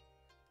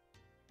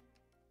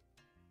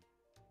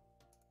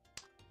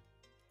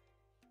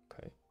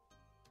 Okay.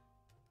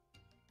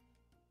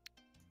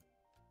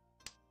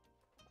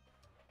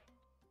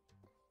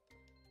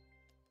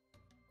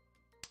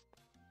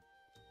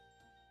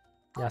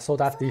 Yeah, so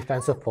that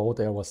defensive fold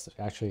there was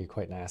actually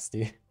quite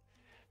nasty.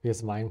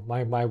 Because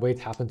my weight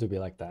happened to be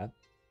like that.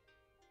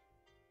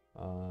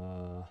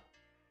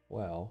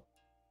 Well.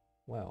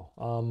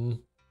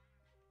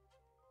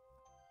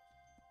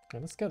 Okay,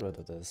 let's get rid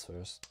of this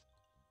first.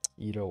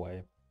 Either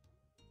way.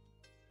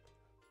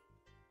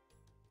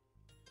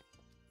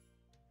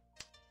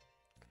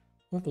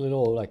 We have a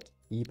little like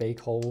eBay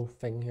code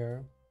thing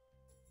here.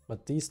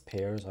 But these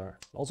pairs are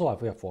also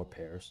we have 4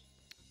 pairs.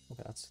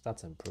 Okay,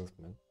 that's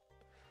improvement.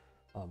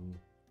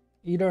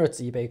 Either it's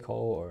eBay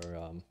code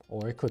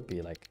or it could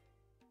be like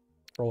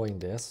throwing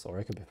this, or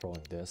it could be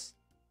throwing this.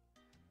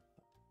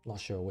 Not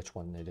sure which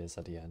one it is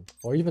at the end.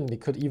 Or even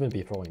it could even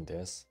be throwing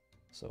this.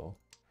 So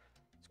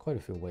there's quite a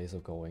few ways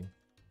of going.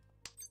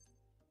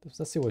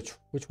 Let's see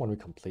which one we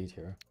complete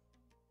here.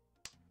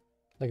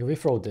 Like if we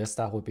throw this,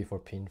 that would be for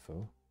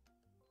Pinfu.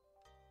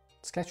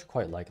 It's actually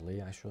quite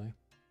likely actually.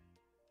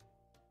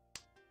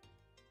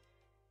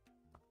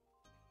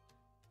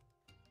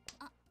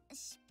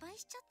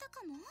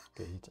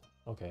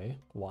 Okay.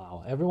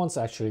 Wow, everyone's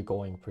actually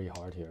going pretty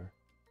hard here.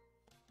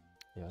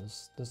 Yeah,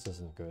 this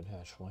isn't good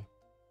actually.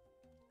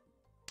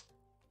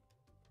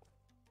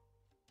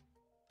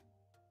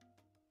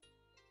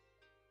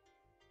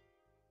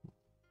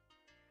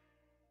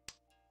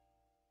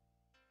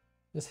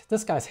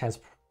 This guy's hand's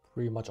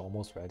pretty much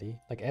almost ready.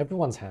 Like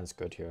everyone's hand's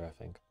good here, I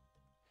think.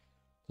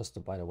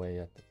 Just by the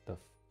way,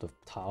 the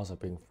tiles are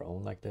being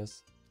thrown like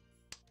this.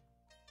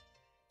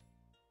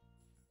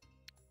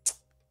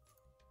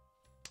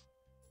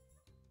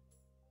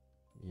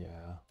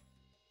 Yeah.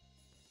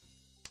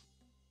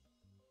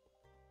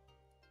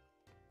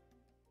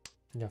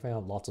 Yeah, I think I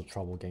have lots of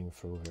trouble getting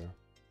through here.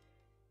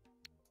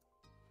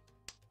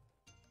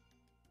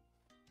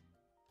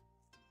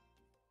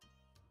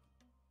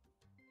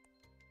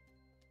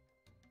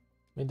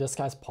 I mean, this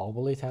guy's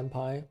probably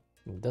Tenpai.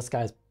 This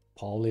guy's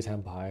probably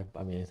Tenpai.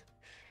 I mean,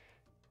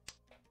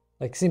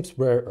 like, seems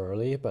very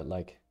early, but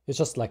like, it's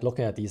just like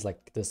looking at these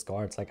like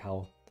discards, like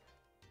how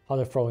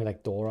they're throwing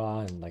like Dora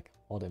and like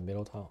all the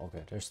middle tile.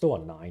 Okay, there's still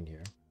a 9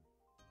 here.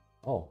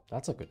 Oh,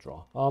 that's a good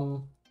draw.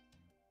 I'm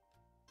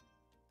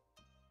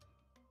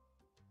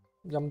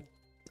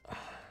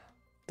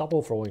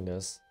double throwing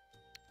this.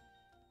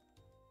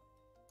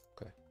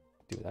 Okay,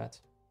 do that.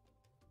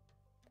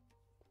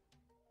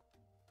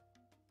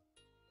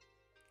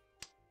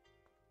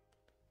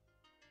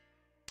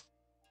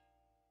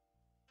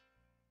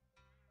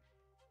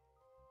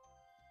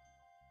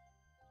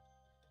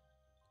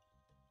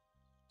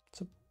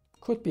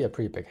 Could be a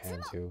pretty big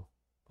hand too.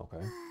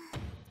 Okay.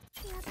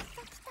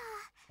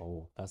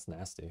 Oh, that's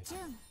nasty.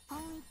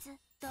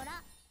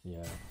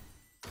 Yeah.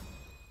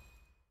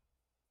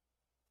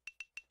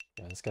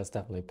 Yeah, this guy's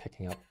definitely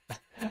picking up.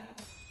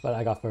 But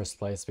I got first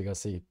place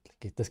because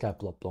this guy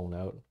blown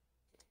out.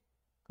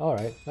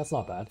 Alright, that's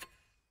not bad.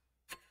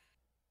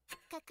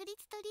 I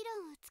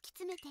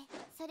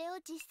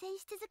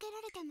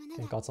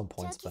got some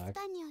points back.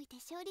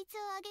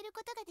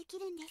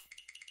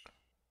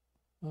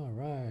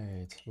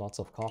 Alright, lots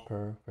of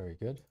copper, very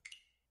good.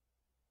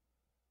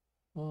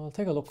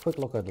 Take a quick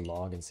look at the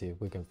log and see if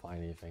we can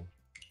find anything.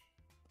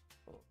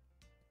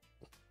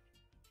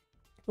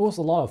 It was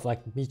a lot of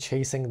like me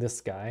chasing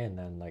this guy, and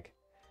then like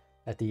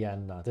at the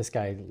end, this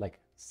guy like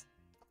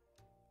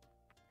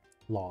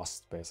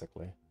lost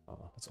basically.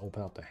 Let's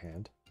open up the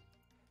hand.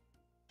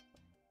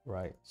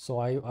 Right, so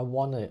I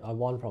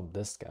won from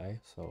this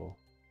guy. So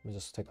let me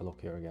just take a look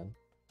here again.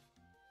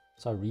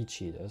 So I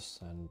re-cheat this,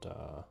 and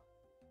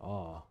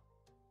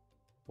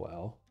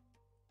well,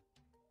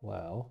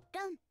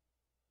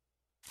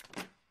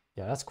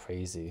 yeah, that's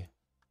crazy.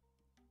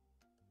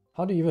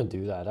 How do you even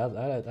do that?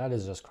 That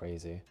is just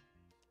crazy.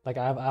 Like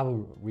I have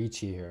a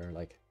re-cheat here.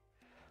 Like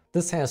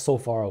this hand is so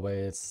far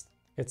away. It's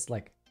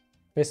like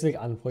basically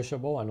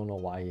unpushable. I don't know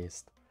why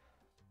he's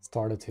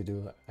started to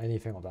do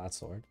anything of that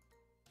sort.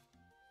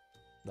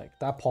 Like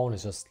that pawn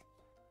is just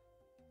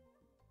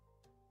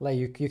like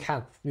you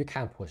can't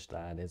push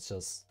that. It's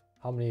just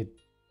how many,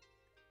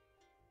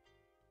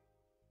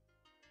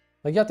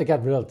 like you have to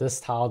get rid of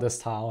this tile,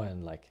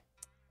 and like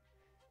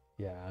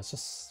yeah, it's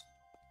just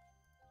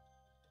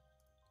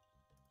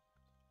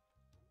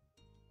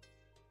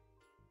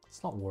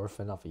it's not worth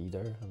enough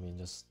either. I mean,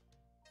 just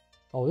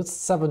it's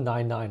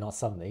 799, not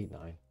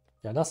 789.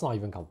 Yeah, that's not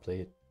even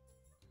complete.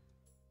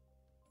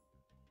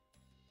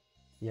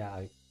 Yeah,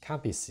 it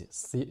can't be.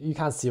 You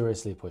can't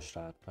seriously push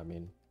that. I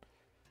mean,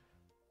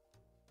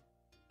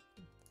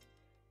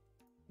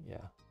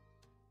 yeah,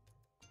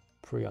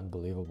 pretty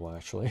unbelievable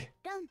actually.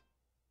 Okay.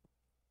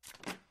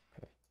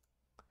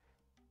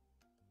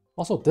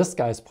 Also, this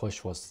guy's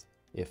push was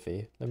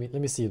iffy. Let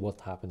me see what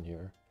happened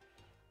here.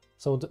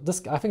 So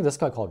I think this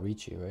guy called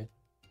Ricci, right?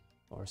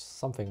 Or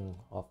something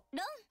of.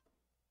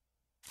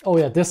 Oh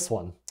yeah, this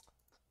one.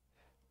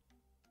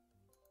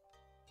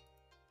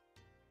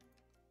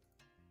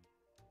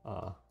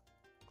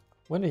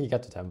 When did he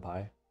get to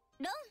Tenpai?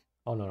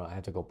 Oh no, I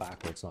had to go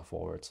backwards, not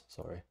forwards.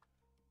 Sorry.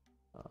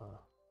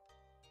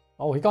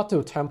 Oh, he got to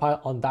Tenpai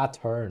on that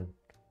turn.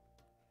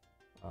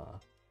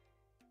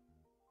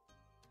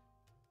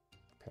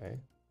 Okay.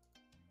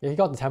 Yeah, he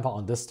got the Tenpai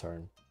on this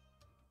turn.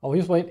 Oh,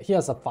 he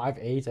has a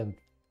 5-8 and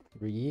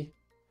 3.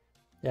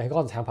 Yeah, he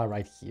got the Tenpai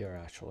right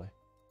here actually.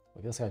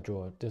 Like this guy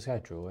drew it. This guy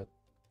drew it.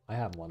 I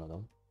have one of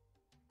them.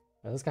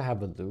 Yeah, this guy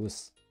had a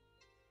loose.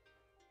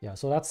 Yeah,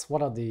 so that's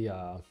one of the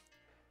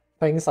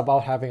things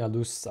about having a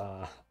loose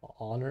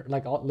honor,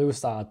 like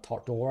loose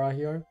Dora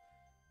here.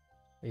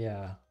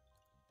 Yeah.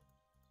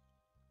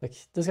 Like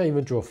this guy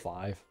even drew a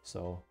 5,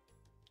 so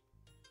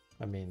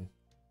I mean,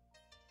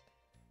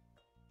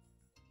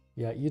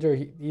 yeah, either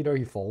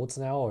he folds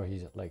now, or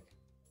he's like,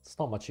 it's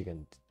not much he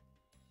can.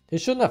 He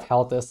shouldn't have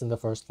held this in the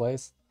first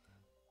place.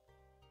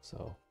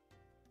 So.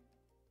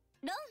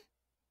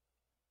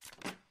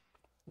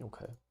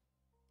 Okay.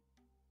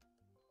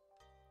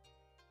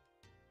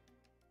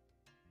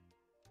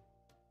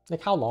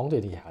 Like how long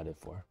did he had it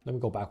for? Let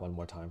me go back one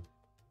more time.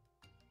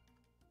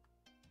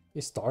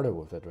 He started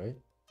with it, right?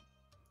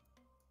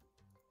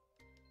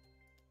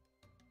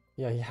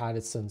 Yeah, he had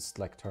it since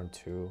like turn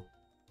 2.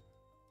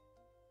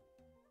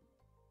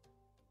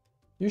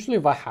 Usually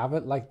if I have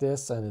it like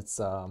this and it's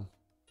already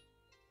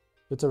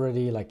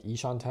like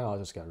Ishan 10, I'll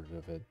just get rid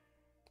of it.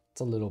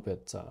 It's a little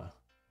bit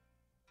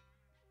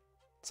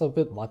it's a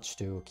bit much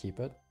to keep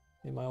it,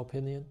 in my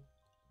opinion.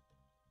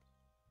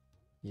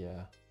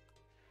 Yeah.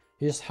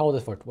 He just held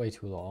it for way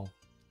too long.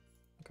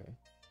 Okay.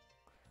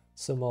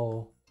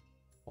 Sumo.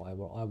 Oh, I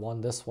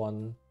won this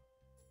one.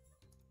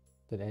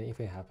 Did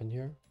anything happen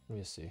here? Let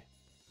me see.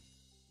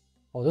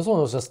 Oh, this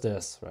one was just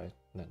this, right?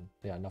 And then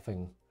yeah,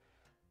 nothing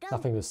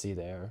to see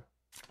there.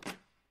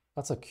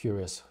 That's a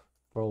curious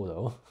throw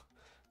though.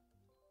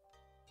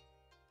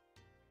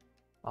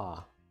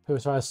 He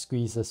was trying to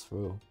squeeze this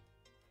through.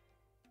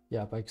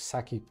 Yeah, but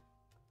Saki,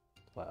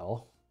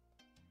 well,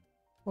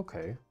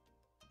 okay.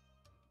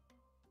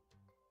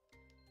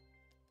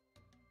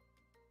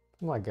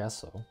 Well, I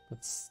guess so.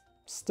 It's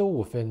still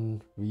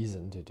within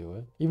reason to do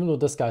it, even though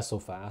this guy's so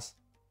fast.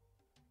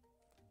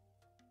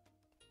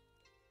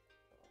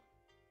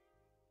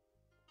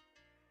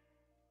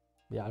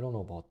 Yeah, I don't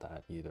know about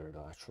that either,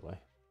 though, actually.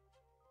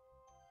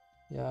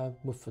 Yeah,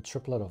 with a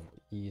triplet of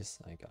ease,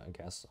 I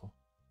guess so.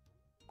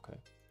 Okay.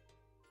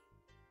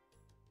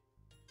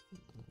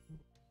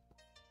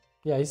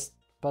 Yeah,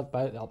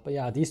 but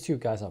yeah, these two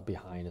guys are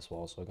behind as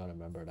well, so I gotta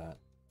remember that.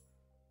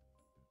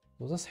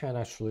 Was this hand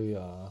actually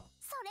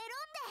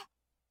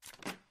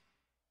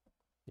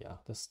yeah,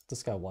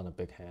 this guy won a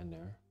big hand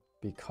there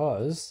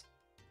because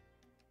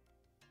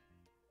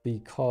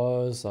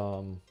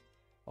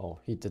oh,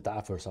 he did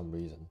that for some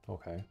reason.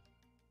 Okay.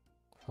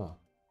 Huh.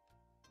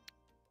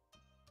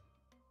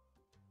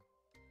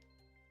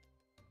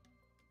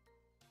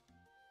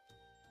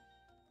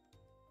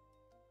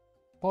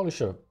 Probably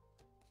should.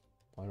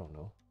 I don't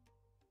know.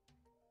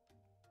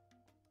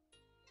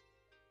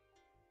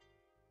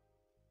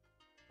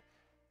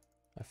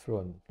 I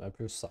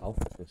threw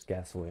south with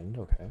gas wind.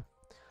 Okay.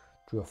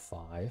 Drew a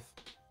 5.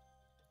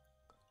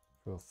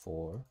 Drew a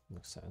 4.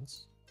 Makes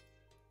sense.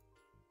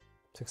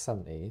 6,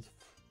 7, 8.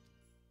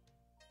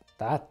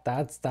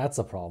 That's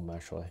a problem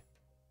actually.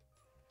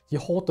 you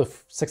hold the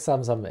 6,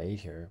 7, 7, 8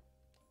 here.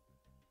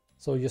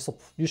 So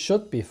you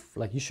should be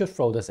like, you should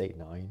throw this 8,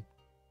 9.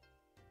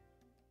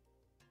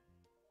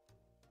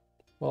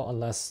 Well,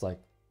 unless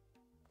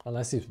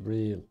he's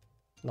really,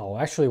 no,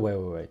 actually,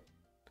 wait.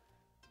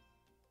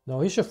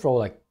 No, he should throw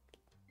like,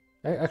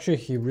 actually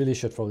he really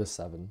should throw this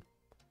 7.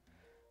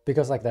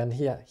 Because like then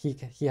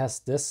he has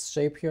this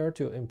shape here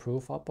to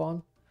improve up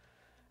on.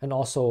 And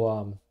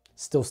also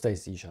still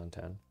stays Zishan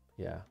 10.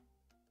 Yeah.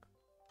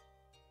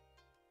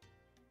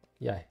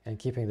 Yeah, and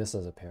keeping this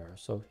as a pair.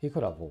 So he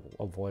could have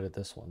avoided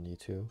this one,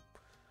 E2.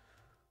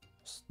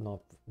 It's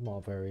not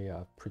very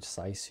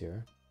precise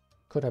here.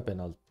 Could have been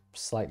a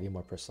slightly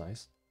more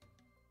precise.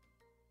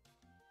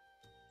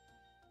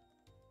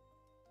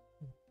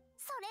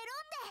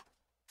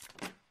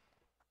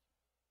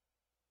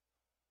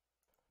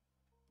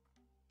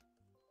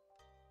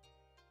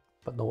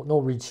 But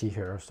no Richi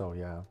here, so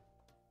yeah.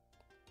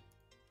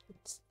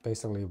 It's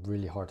basically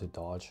really hard to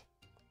dodge.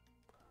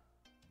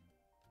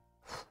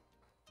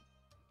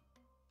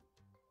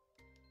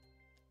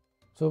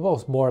 So it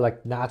was more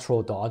like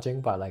natural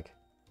dodging, but like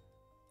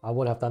I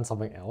would have done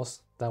something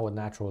else that would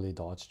naturally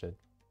dodged it.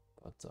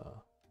 But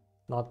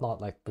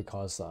not like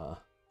because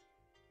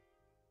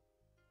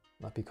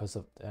not because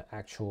of the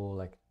actual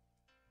like.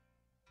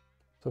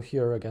 So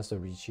here against the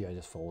Richi I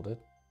just folded.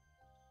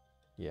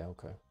 Yeah,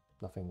 okay.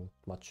 Nothing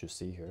much to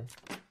see here.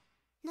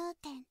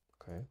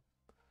 Okay.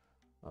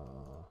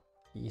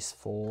 East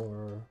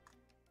 4.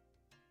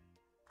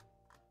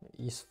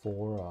 East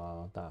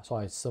 4, so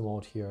I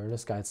simoed here.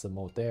 This guy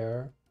simoed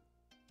there.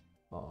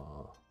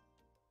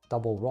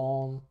 Double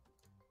wrong.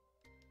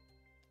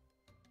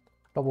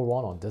 Double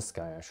wrong on this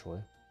guy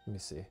actually. Let me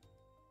see.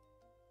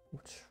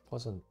 Which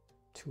wasn't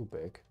too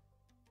big.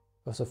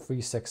 There's a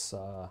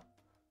 3-6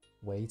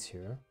 weight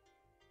here.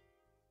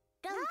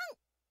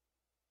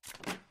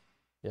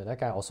 Yeah,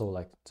 that guy also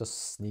like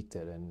just sneaked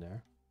it in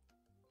there.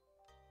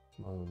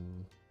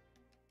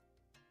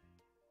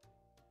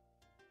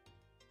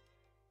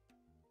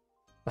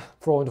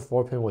 Throwing the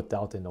 4-pin with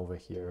Dalton over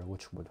here,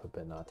 which would have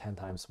been 10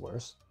 times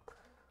worse.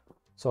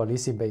 So at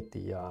least he made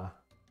the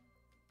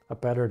a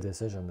better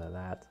decision than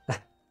that.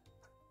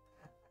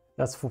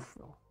 That's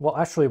well,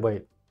 actually,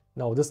 wait,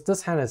 no,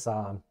 this hand is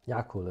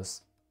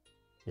Yakulus.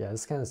 Yeah,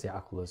 this hand is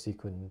Yakulus. He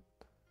couldn't.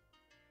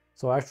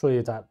 So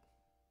actually, that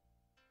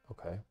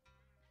okay.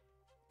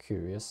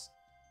 Curious.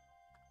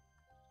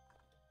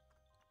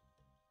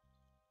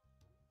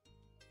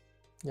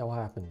 Yeah, what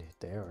happened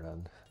there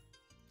then?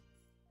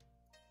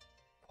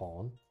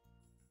 Pawn.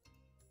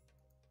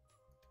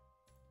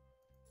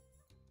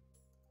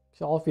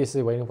 He's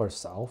obviously waiting for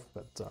south,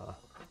 but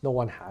no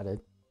one had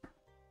it.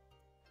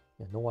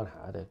 Yeah, no one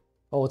had it.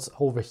 Oh, it's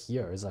over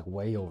here. It's like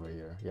way over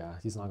here. Yeah,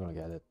 he's not gonna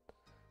get it.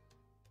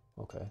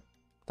 Okay,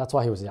 that's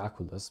why he was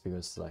Yakulus,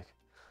 because like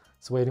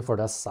it's waiting for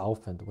that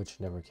south, and which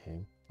never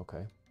came.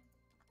 Okay.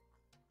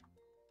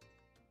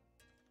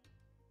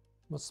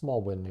 A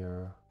small win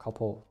here.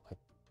 Couple like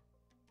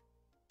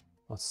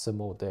a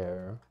symbol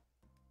there.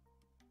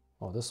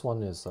 Oh, this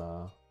one is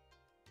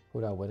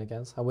who did I win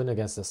against? I win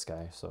against this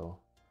guy, so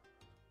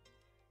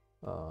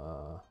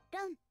oh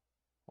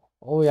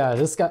yeah,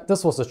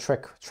 this was a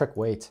trick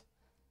weight.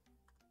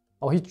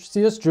 Oh, he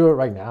just drew it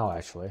right now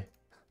actually.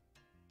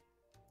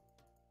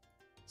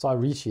 So I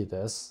recheat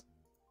this.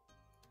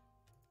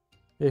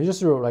 Yeah, he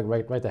just drew it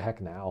like right the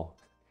heck now.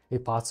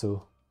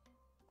 Ipatsu.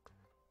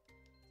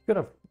 Could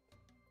have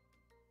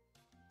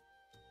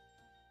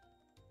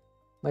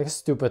like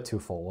stupid to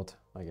fold,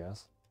 I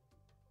guess.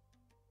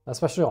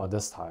 Especially on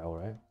this tile,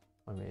 right?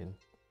 I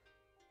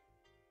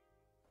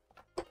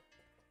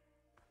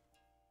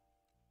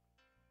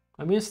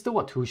mean, it's still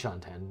a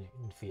 2-shot 10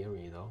 in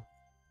theory though.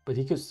 But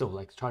he could still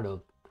like try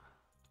to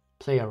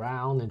play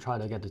around and try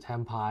to get the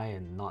tempai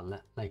and not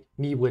let like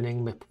me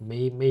winning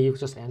may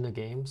just end the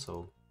game.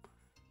 So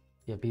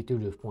yeah, be through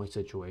the point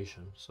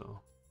situation.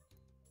 So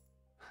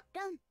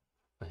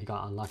but he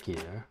got unlucky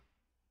there.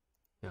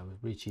 Yeah,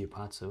 with Richi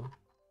Ipatsu.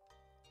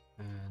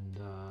 And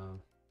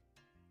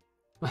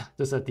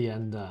just at the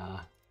end,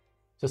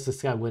 just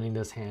this guy winning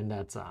this hand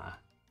that's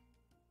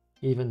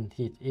even.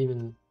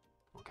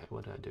 Okay,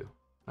 what did I do?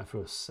 I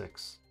threw a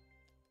 6.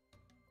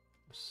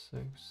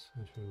 6.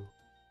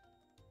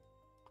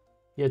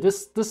 Yeah,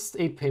 this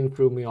 8-pin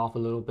threw me off a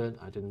little bit.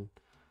 I didn't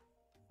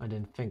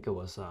think it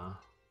was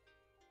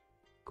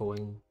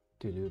going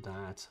to do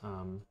that.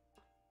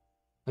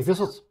 Like this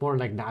was more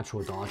like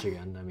natural dodge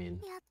again. I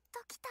mean,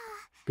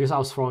 because I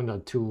was throwing the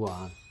two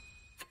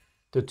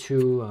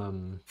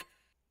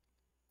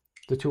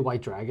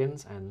white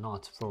dragons and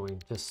not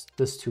throwing just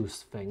this 2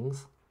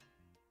 things.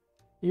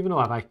 Even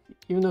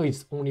though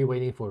he's only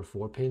waiting for a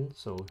 4-pin,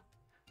 so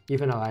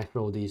even if I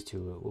throw these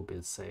 2, it will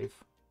be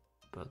safe.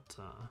 But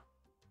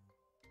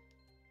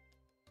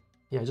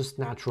yeah, just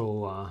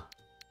natural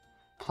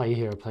play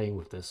here, playing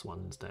with this one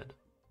instead.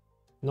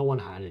 No one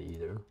had it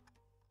either.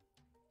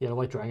 Yeah, the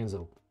white dragons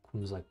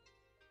comes like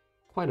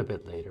quite a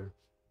bit later.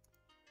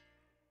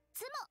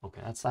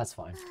 Okay, that's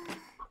fine.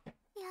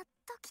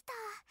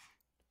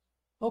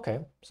 Okay,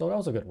 so that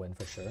was a good win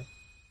for sure.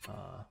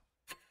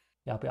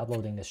 Yeah, I'll be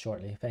uploading this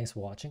shortly. Thanks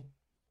for watching.